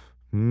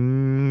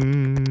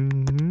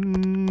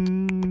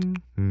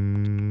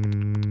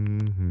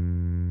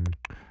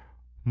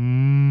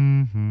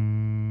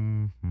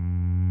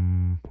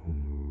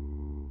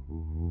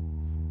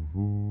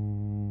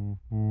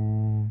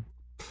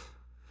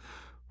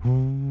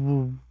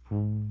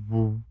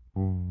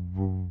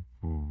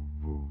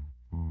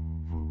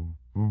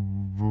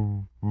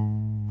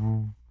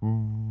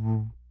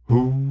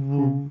 Who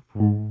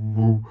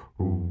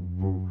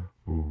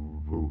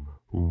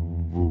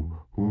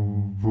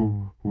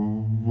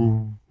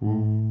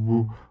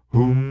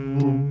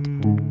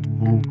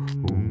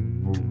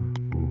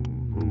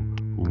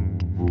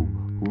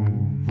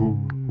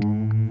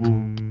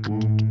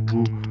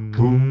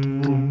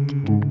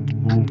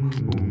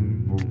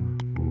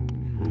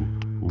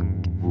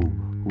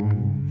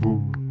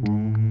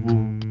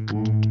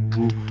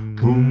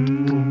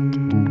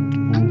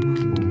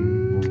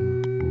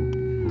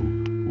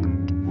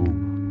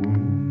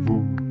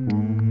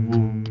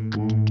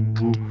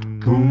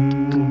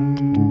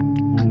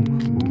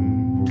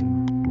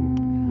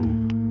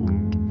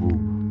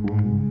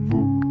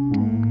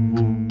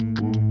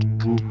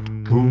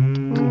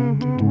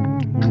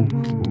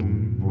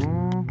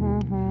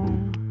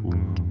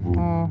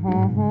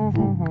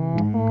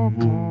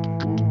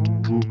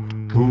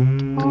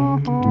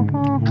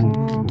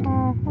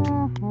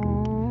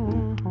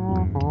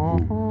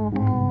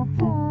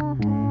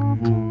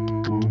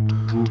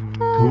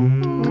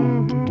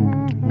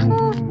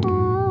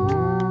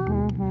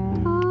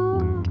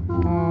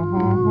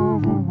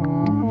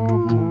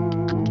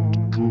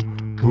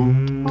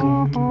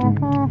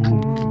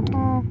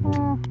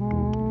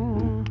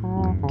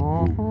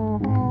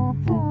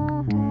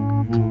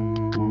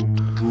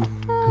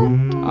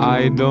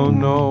I don't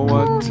know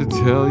what to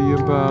tell you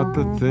about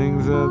the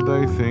things that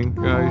I think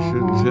I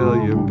should tell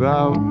you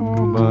about,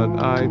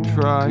 but I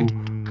try.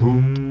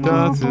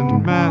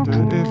 Doesn't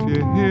matter if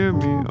you hear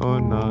me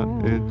or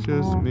not, it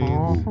just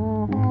means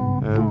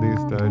at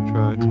least I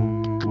tried.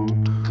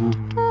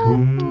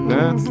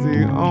 That's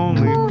the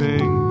only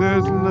thing,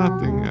 there's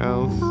nothing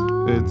else.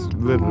 It's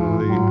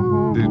literally,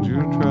 did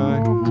you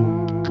try?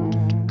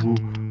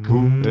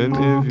 And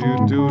if you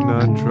do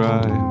not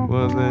try,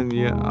 well then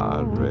you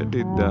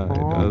already died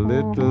a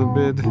little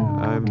bit.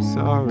 I'm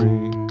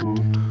sorry.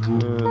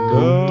 And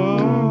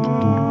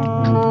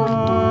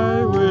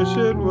I wish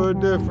it were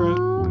different.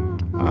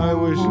 I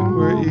wish it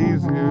were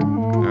easier.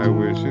 I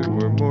wish it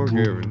were more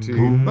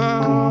guaranteed.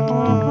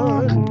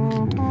 But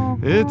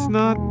it's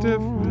not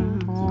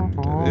different.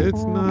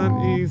 It's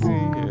not easy.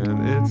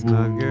 And it's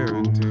not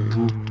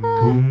guaranteed.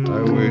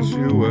 I wish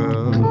you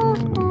well.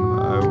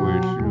 I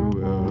wish you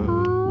well.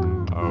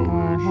 I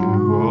wish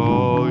you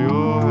all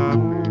your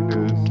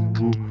happiness.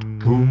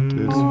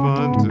 It's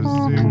fun to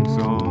sing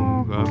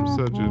songs. I'm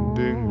such a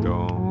ding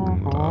dong.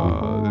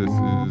 This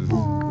is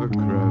the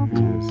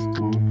crappiest.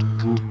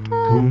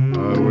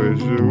 I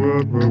wish you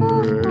were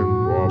perfect.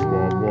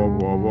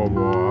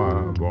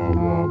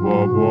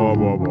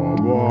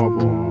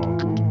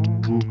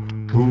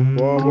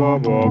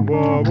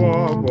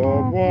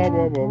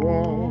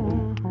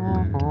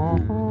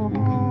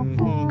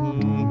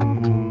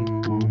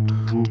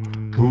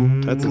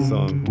 That's a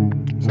song.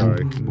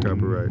 Sorry,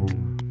 copyright.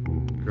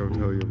 Go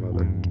tell your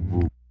mother.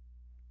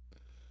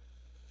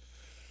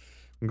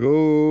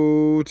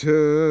 Go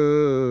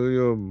tell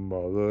your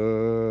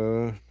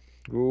mother.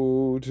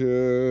 Go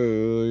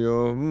tell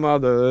your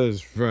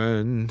mother's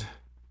friend.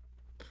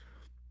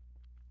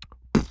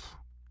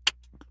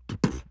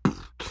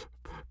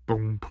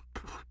 Boom,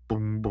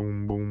 boom, boom,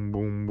 boom, boom,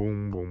 boom,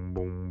 boom, boom,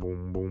 boom,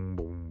 boom, boom, boom,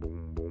 boom,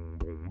 boom,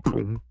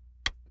 boom,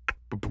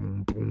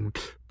 boom, boom,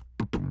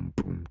 boom,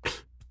 boom.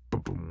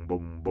 Boom,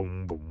 boom,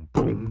 boom, boom,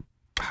 boom.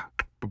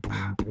 Boom,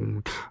 boom,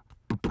 boom,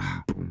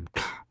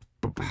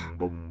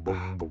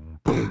 boom,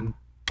 boom, boom, boom,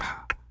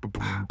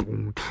 boom, boom. Boom,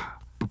 boom,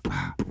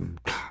 boom,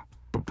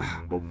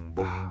 boom,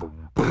 boom,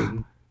 boom,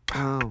 boom.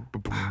 Oh,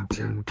 boom,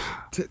 boom,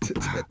 tat tat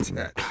tat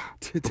tat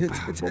tat tat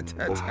tat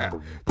tat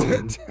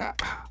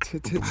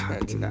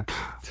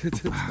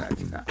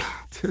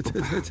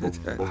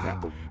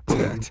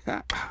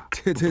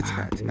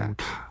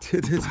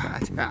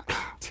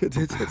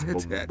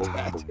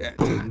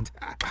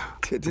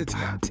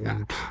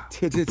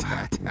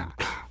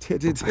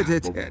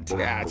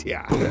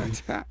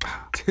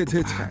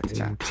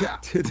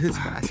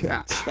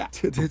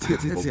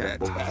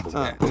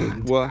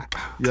what?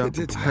 Yo,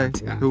 hey,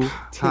 who?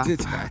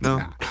 No,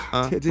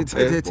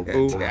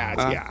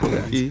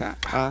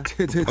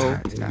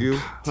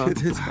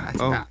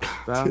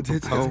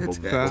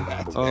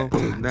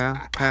 now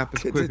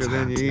happens quicker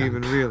than you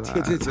even realize.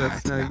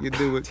 That's how you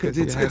do it, cause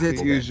you have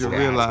to use your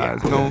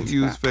realize. Don't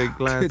use fake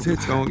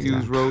glasses, don't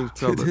use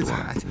rose-colored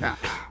ones.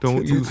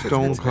 Don't use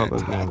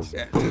stone-colored ones.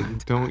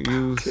 Don't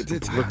use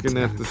looking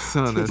at the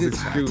sun as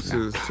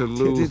excuses to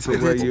lose the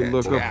way you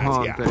look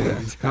upon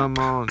things. Come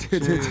on,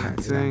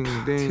 sing,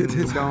 ding,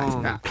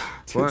 dong.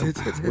 What?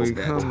 We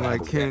come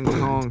like King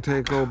Kong,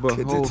 take over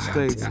whole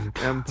states,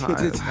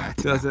 empires.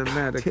 Doesn't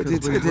matter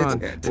cause we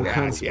run and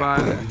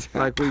conspire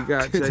like we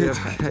got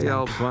JFK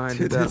all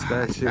binded up.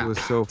 That shit was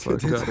so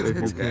fucked up. If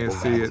you can't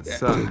see it,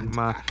 suck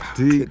my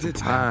D-I-C-K.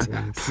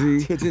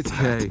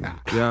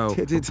 Yo,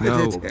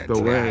 no,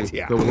 the way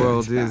the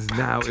world is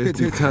now is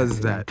because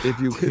that. If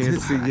you can't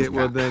see it,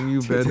 well then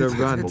you better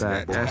run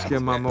back. Ask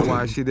your mama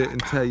why she didn't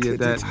tell you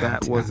that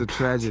that was a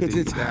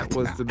tragedy. That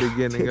was the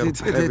beginning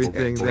of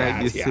everything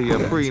that you see.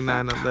 A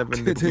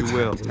pre-9/11, if you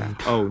will.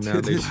 Oh, now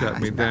they shut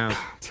me down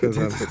cause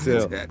I'm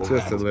still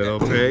just a little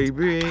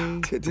baby.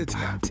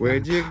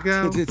 Where'd you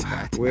go?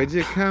 Where'd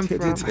you come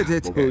from?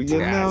 Who you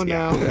know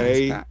now?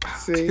 Hey,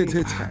 see,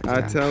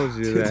 I told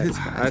you that.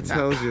 I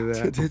told you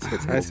that.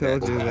 I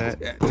told you that,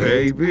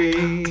 baby.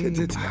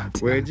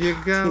 Where'd you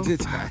go?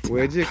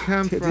 Where'd you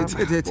come from?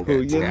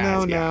 Who you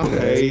know now?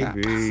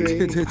 Baby,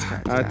 see,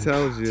 I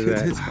told you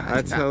that.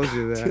 I told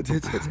you that.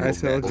 I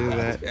told you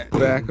that.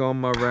 Back on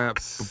my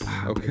raps.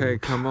 Okay,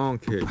 come on,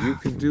 kid. You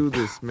can do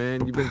this,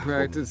 man. You've been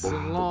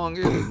practicing long.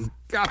 It's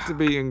got to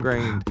be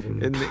ingrained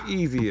in the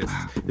easiest.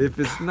 If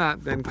it's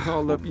not, then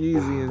call up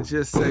Yeezy and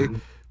just say,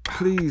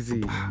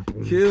 pleasey,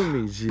 kill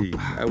me, G.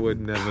 I would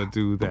never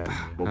do that.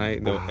 I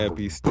ain't no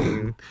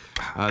Epstein.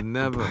 I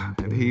never,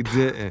 and he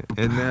didn't.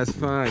 And that's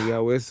fine,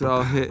 yo. It's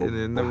all hitting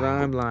in the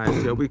rhyme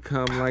lines. Yo, we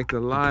come like the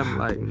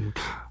limelight.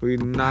 We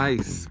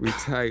nice, we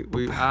tight,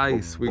 we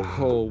ice, we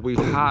cold, we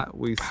hot,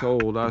 we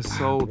sold our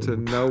soul to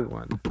no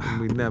one,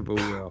 and we never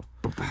will.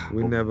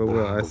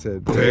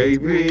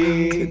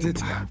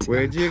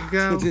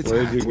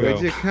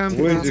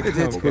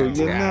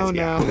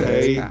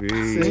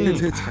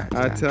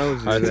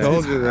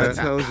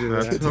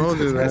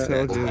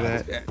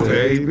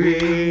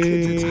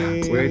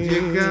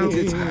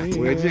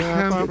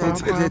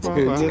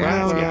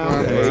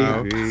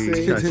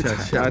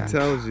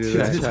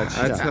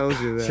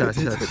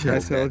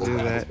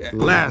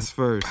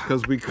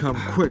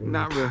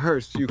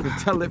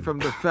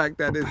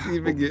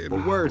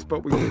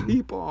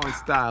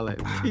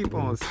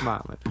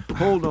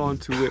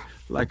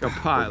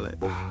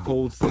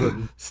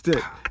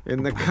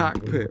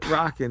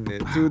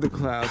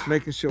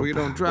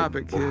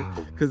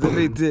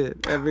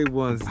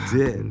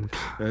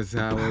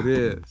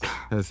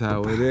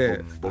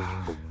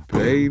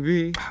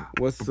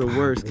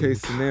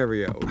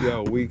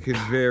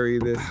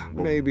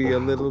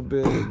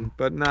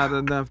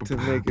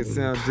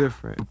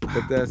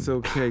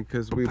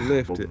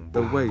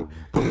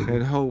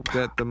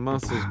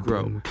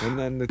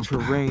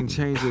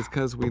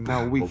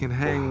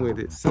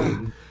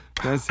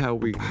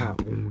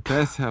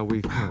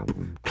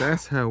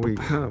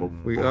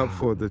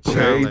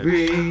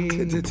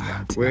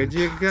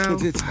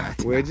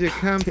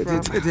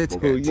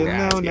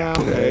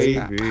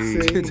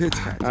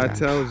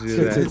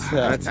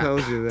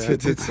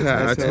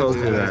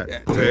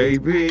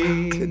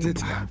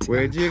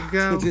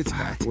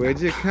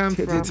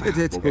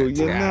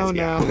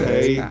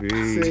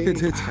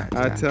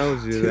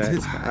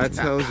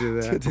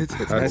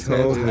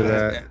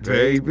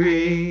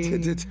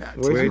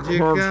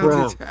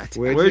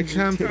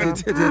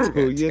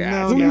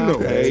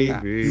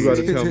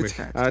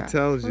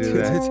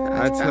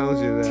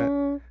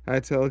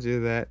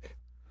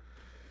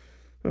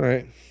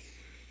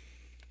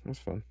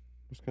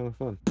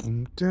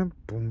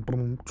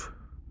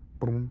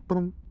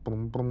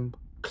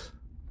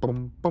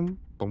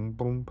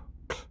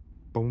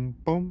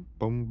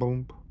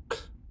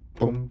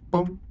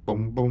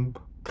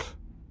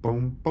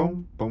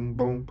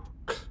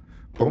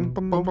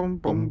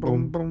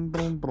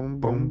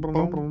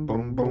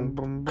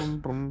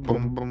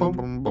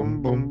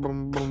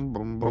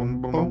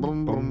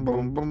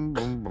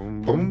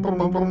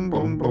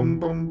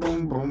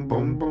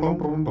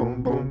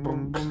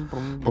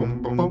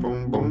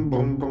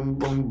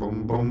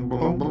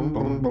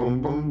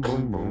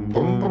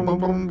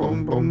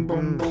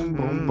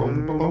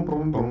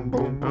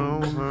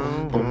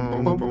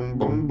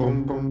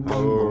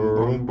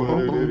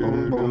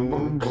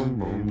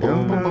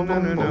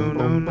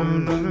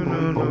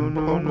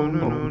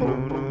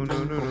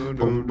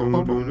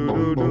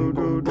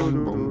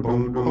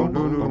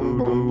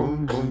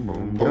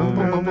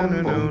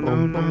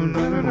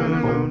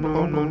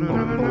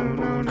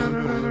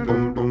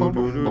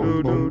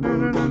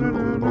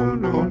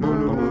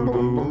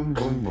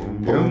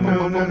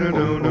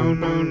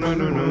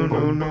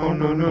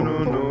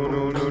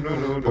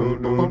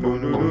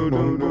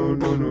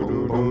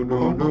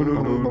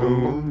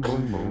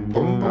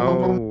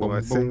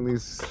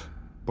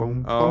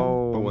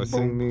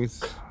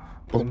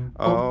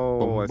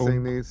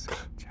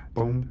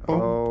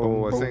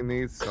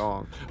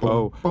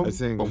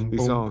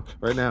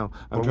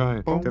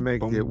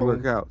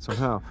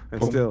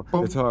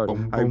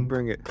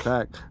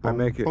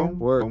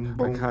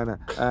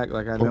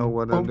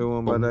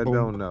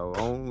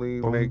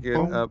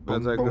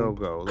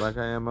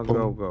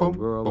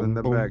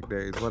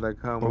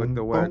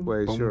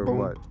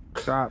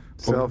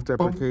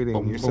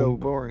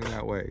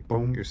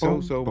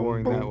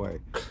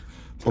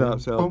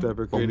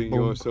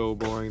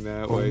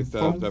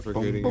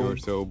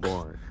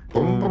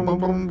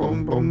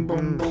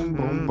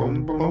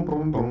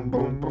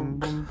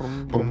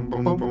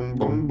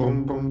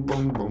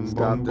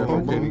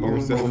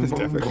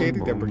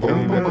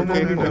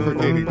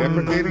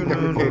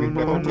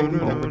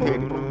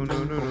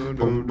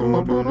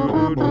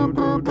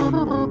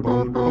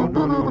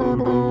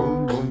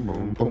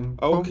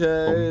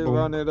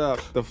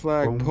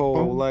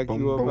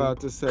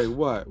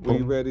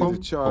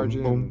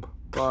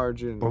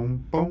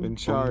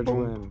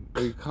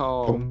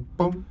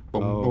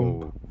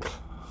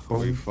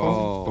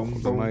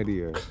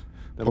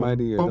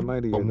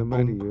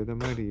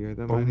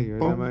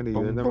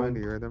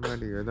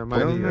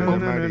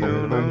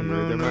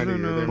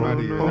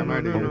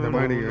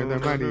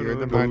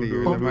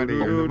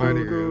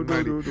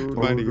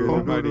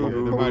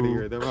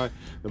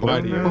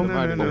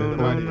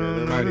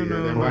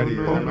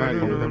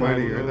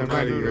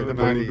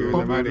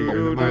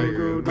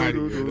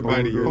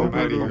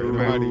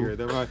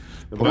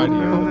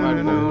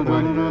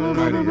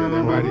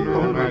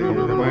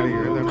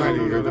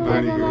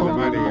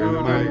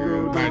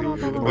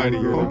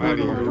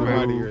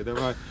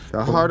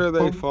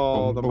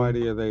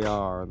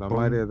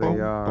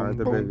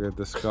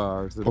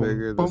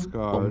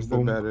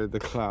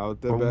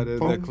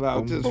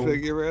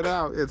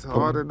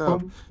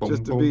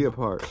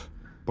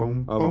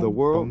 of the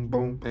world,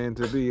 and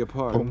to be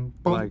apart,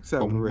 like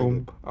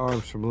separated,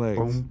 arms from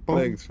legs,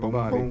 legs from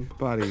body,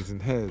 bodies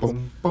and heads.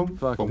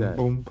 Fuck that,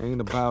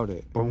 ain't about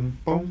it.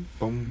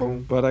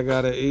 But I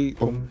gotta eat.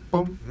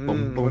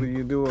 What do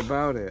you do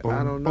about it?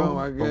 I don't know,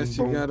 I guess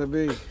you gotta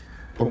be.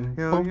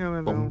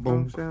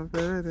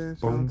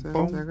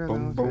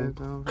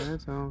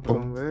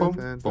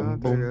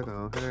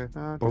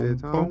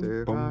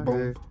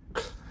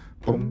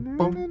 I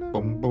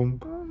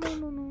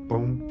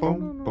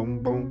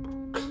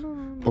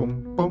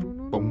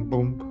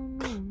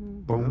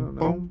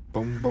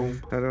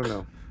don't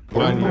know.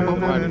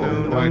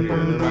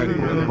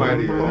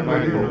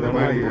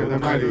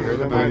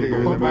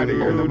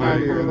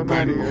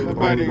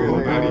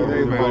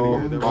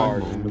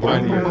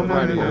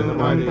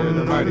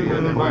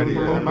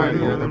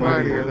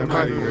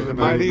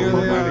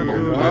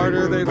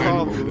 Harder they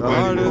fall, the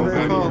harder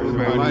they fall,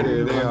 the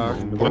mightier they are.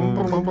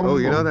 Oh,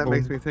 you know that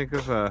makes me think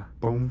of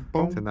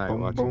tonight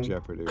watching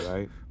Jeopardy,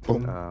 right?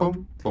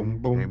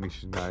 Amy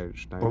Schneider,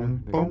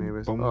 name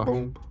is.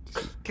 Oh,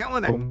 she's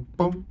killing it,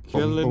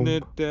 killing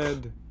it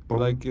dead,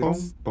 like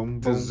it's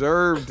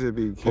deserved to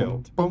be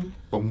killed.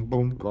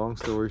 Long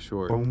story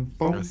short,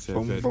 I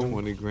said bet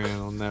 20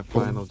 grand on that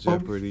final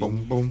Jeopardy.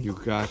 You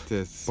got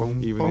this.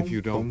 Even if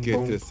you don't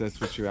get this, that's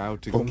what you're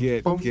out to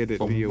get. Get it,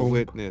 be a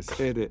witness,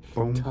 hit it.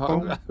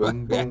 Talk.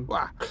 Ding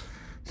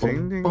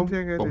ding ding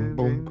ding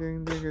ding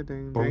ding ding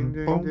ding ding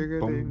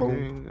ding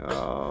ding.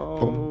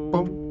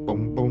 Oh,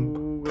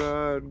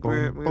 God,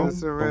 grant me the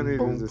serenity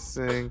to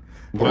sing.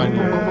 The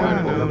mightier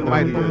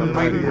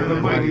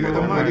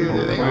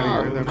they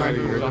are.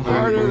 The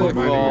harder they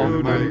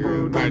fall,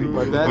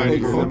 but that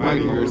makes them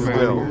mightier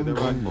still.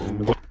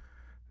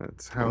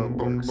 That's how it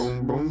works.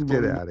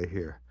 Get out of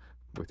here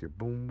with your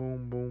boom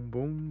boom boom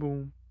boom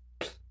boom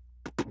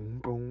boom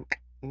boom.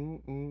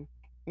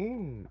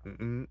 Boom,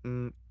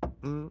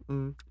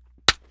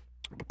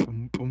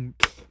 boom,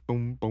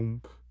 boom,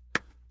 boom.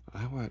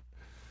 I want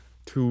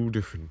two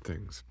different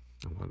things.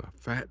 I want a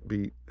fat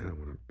beat and I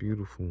want a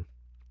beautiful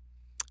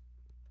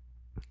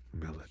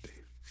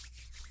melody.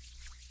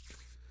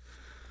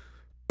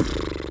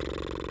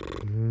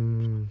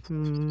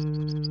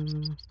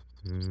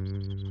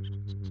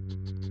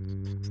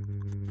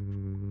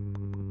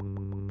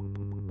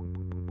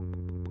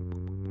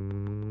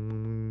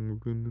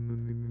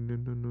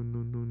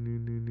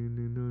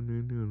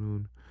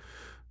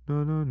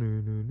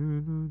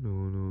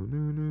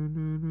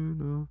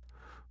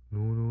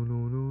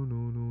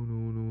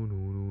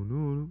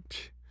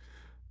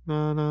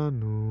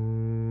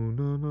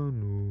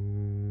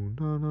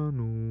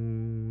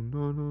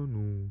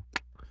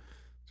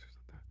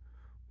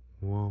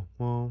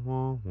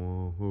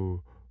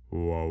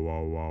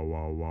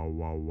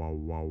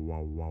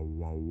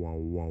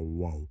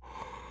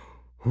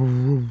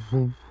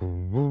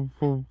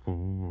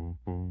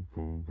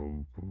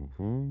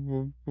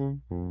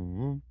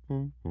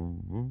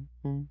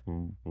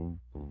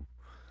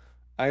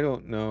 I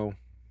don't know.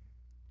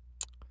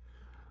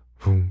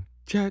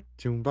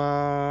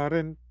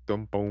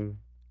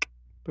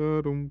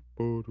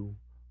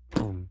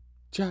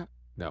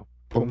 No.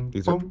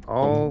 These are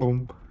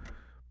all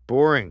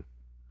boring.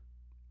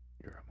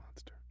 You're a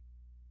monster.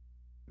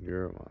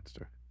 You're a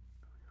monster.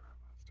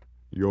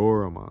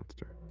 You're a monster. You're a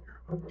monster.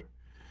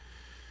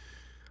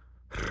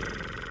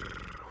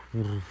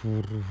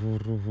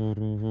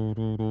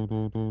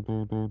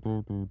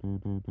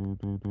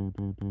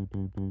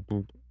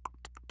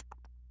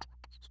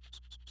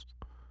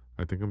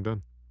 I think I'm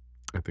done.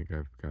 I think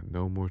I've got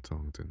no more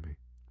songs in me.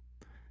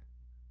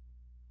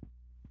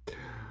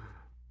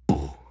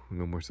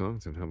 No more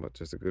songs, and how about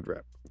just a good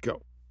rap?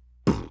 Go.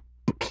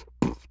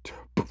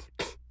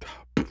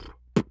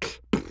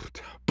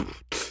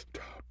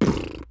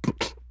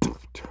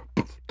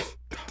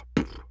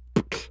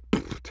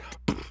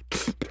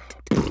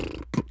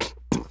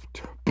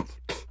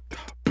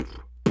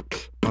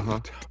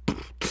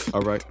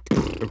 All right.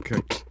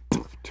 Okay.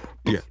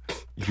 Yeah.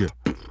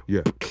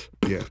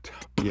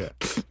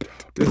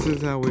 This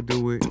is how we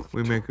do it.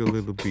 We make a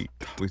little beat.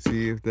 We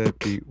see if that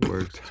beat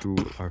works to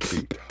our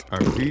feet.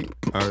 Our feet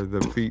are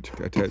the feet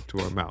attached to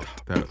our mouth.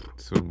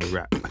 That's when we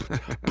rap.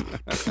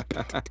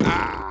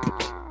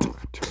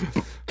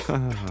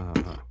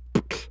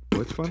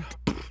 Which one?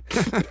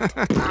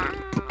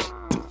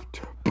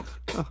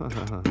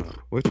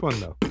 Which one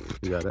though?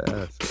 You gotta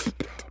ask.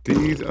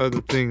 These are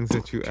the things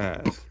that you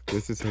ask.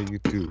 This is how you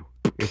do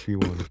if you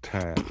want to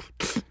tab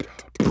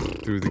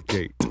through the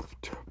gate.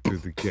 Through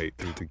the gate,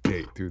 through the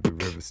gate, through the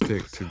river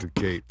Styx, through the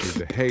gate,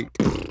 through the hate,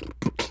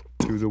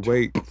 through the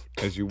wait,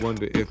 as you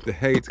wonder if the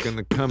hate's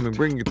gonna come and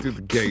bring you through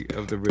the gate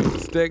of the river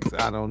Styx.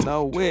 I don't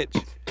know which.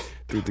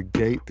 Through the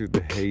gate, through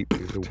the hate,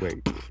 through the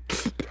wait.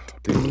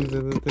 These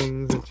are the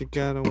things that you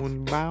gotta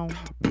wonder about.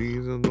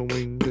 These are the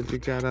wings that you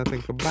gotta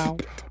think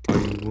about. Are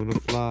you gonna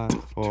fly,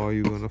 or are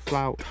you gonna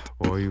flout,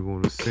 or are you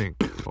gonna sink,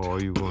 or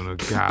are you gonna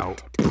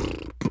gout?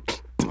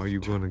 Are you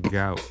gonna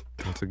gout?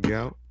 What's a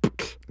gout?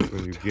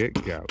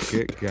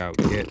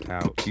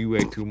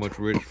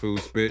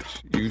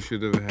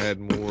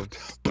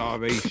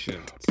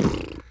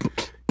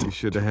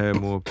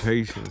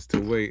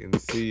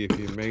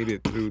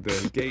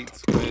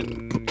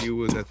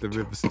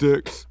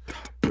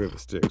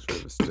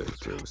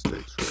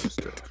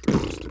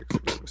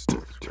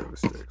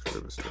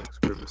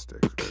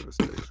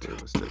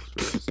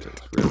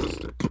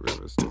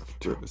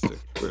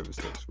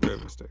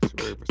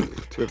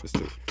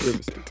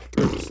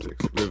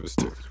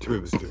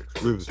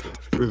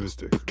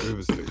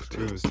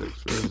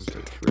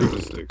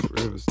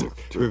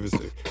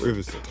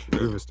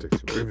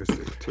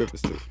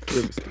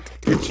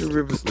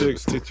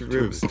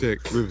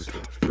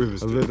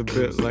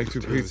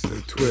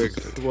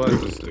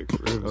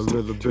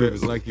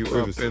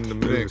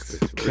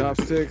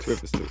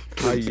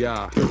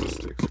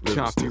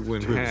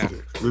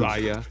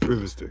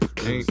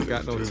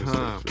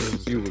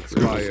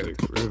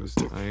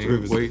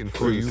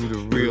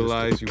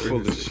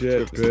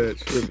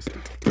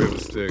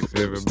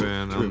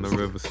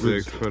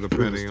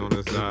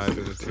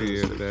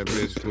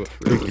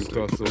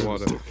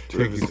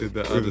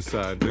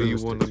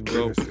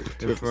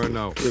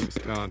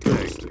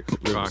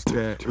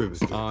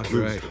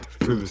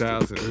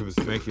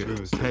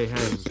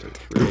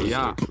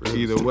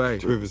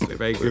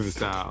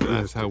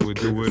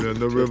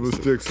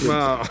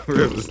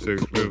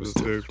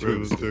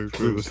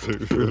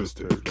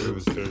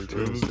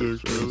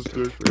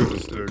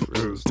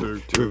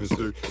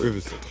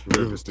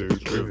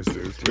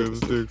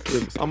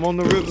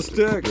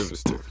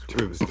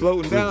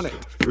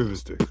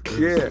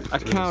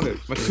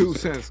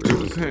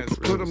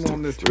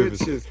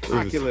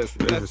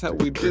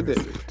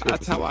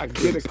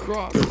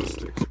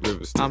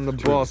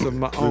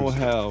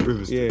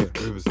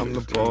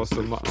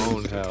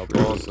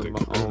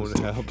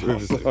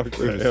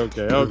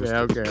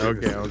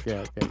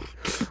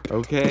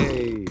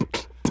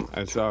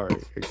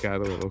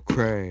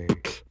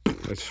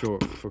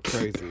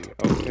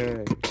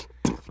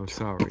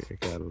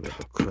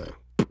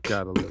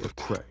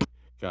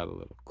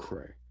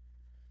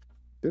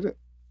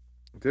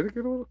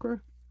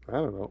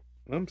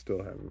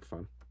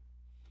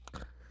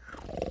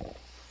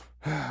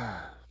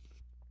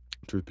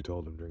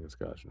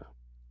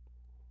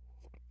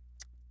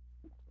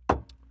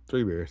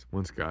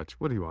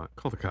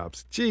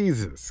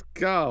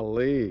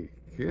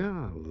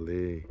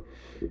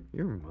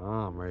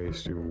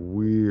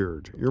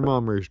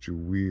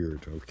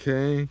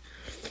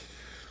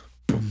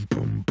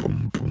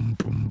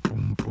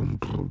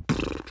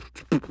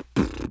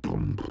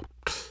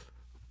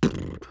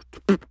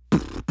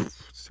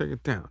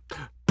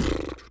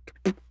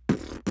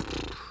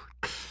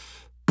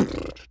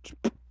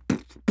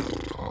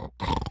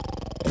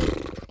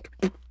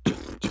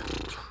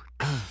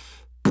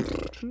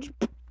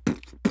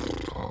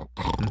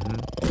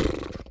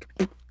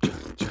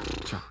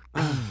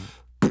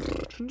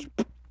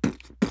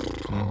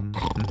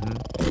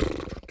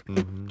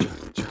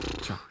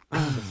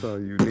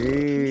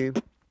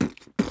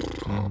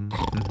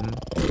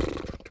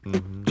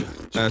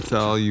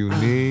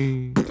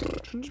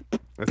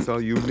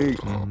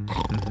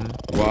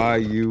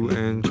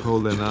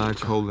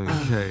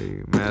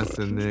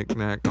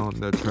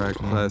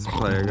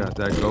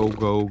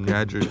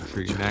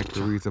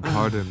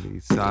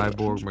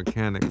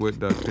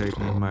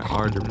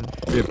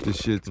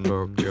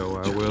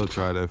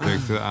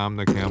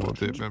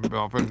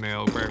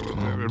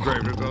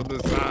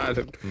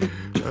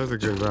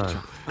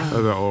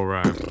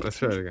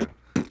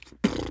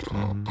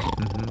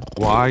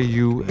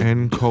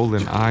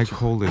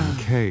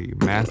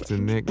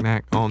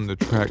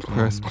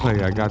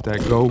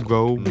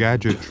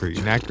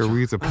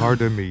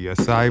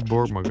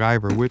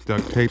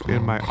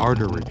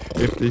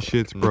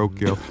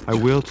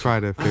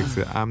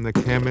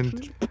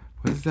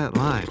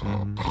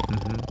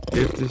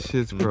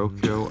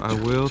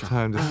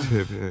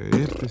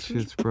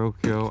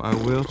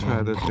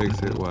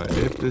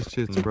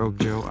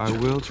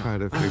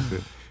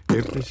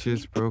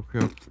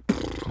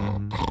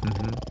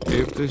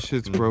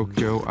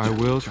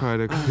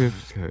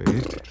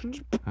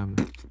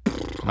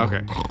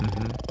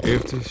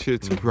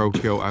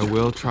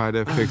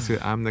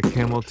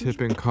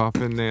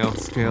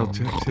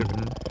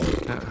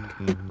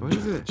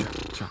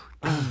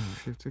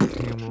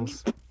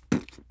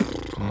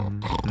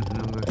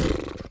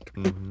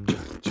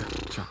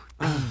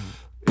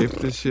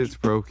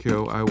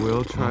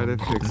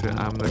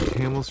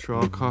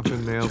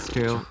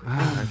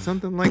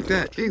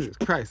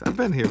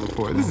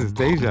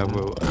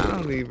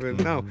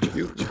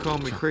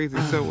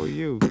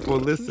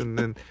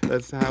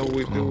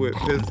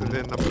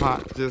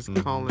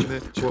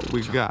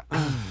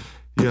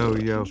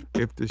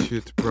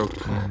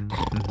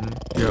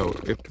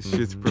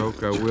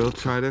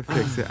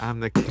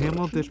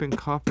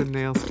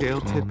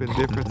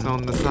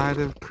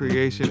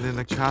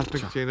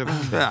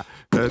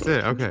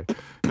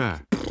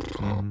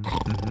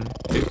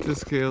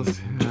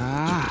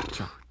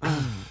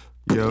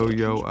 Yo, yo,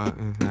 yo,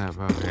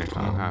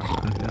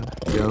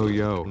 yo,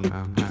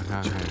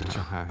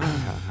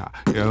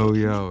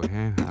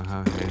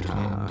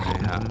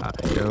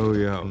 yo,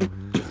 yo,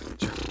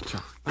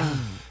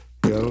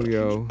 yo,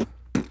 yo.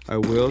 I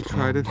will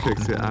try to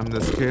fix it. I'm the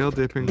scale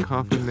dipping,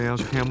 coffin nail,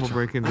 camel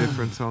breaking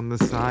difference on the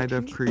side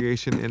of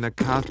creation in a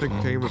cosmic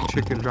game of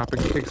chicken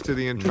dropping kicks to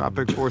the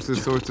entropic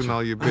forces, sorts and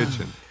all you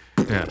bitching.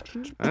 Yeah,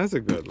 that's a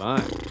good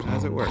line.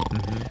 How's it work?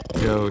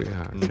 Yo,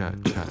 yeah,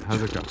 chat.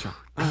 How's it go?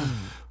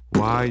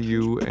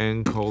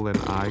 YUN:I:K,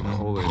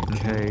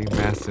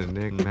 Master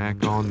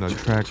Knick-Knack on the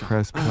track,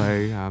 press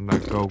play. I'm the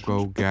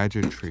go-go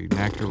gadgetry.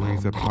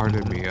 Knackery's a part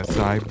of me. A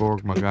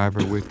cyborg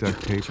MacGyver with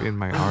duct tape in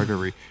my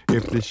artery.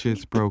 If this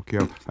shit's broke,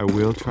 yo, I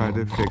will try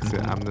to fix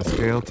it. I'm the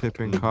scale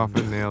tipping,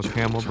 coffin nail,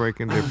 camel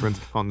breaking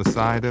difference on the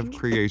side of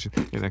creation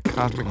in a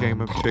cosmic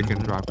game of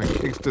chicken dropping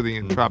kicks to the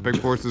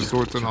entropic forces,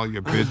 sorts and all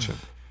you bitchin'.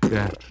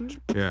 Yeah,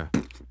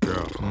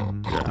 girl,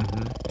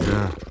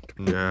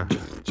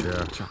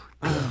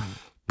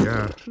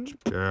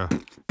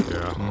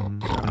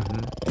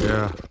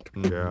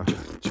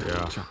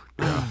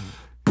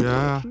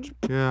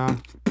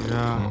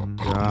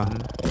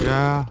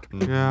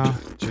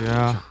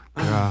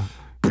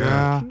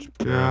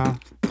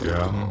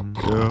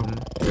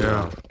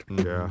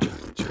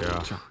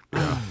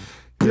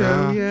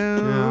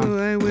 Yo,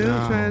 I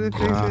will try to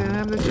fix it.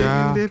 I'm the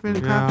chicken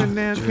dipping, coffin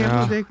nail,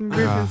 camel taking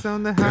griffins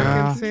on the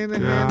Hawkins, Santa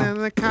hand,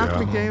 and the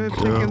cosmic game of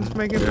chickens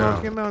making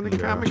broken on the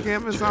comic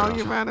game is all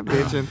you out of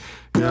bitchin'.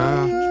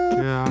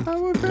 I'm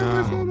a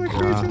famous on the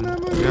creation,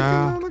 I'm a licking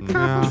on the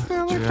coffin,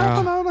 smelling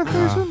coffin on the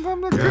visions,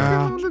 I'm the cooking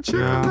on the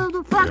chicken, I'm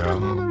the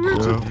fucking on the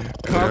riches.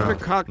 Cosmic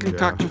cocking,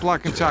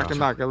 blocking, chalking,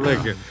 knocking,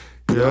 licking.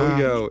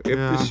 Yo, if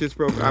this shit's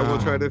broke, I will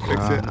try to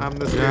fix it. I'm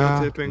the scale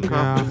tipping,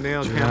 coffin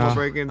nail, camel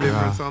breaking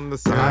difference on the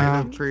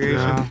side of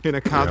creation in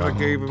a cosmic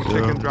game of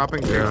chicken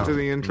dropping kicks to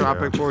the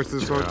entropic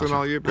forces, sorts and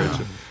all you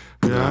bitchin'.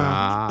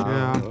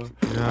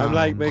 I'm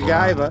like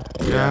MacGyver.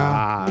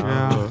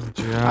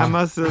 I'm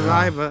a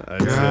survivor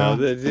until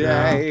the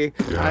day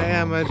I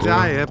am a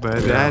dyer,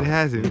 but that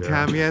hasn't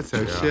come yet,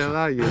 so chill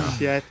all your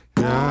shit.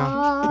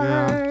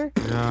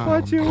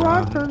 What you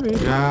want from me?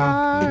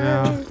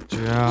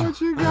 What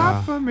you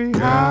got for me?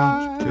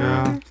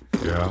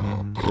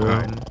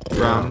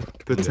 From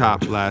the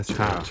top last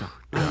time.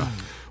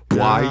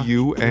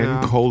 YUN:I:K,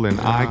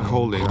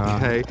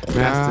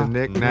 Master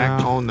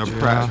Knick-Knack on the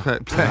press.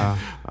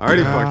 I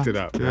already fucked it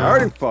up.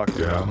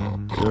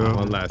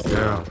 One last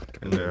time,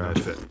 and then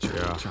that's it.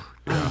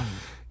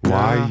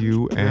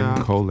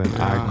 YUN:I:K,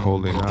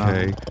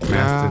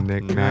 Master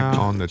Knick-Knack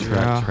on the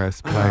track,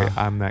 press play.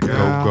 I'm that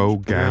go-go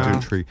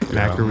gadgetry.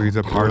 Knackery's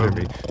a part of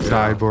me.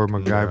 Cyborg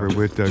MacGyver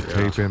with duct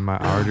tape in my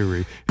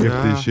artery. If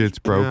this shit's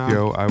broke,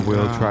 yo, I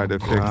will try to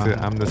fix it.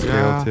 I'm the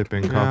scale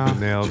tipping, coffin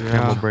nail,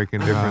 camel breaking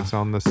difference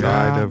on the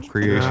side of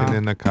creation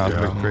in the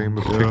cosmic dream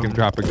of chicken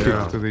dropping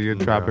kicks to the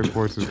entropic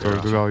forces,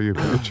 sourcing all you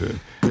bitchin'.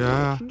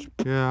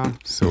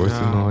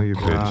 Sourcing all you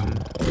bitchin'.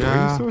 Where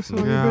you sourcing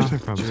all you bitchin'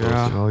 from?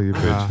 Sourcing all you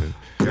bitchin'.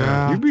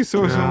 You be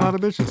sourcing a lot of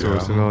bitchin',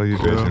 sourcing all you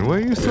bitchin'. Where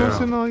you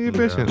sourcing all you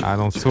bitchin'? I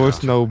don't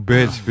source no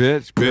bitch.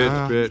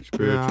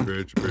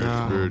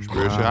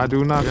 I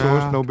do not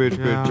source no bitch.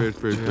 I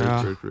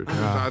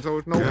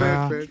source no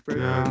bitch.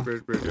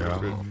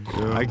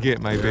 I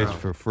get my bitch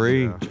for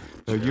free.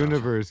 The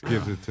universe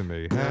gives it to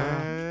me.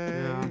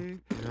 Hey,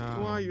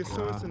 why you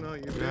sourcing all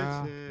you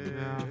bitchin'?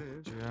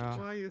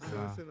 Why you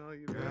sourcing all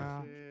you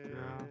bitchin'?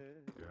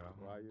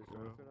 Why you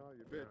sourcing all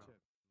you bitchin'?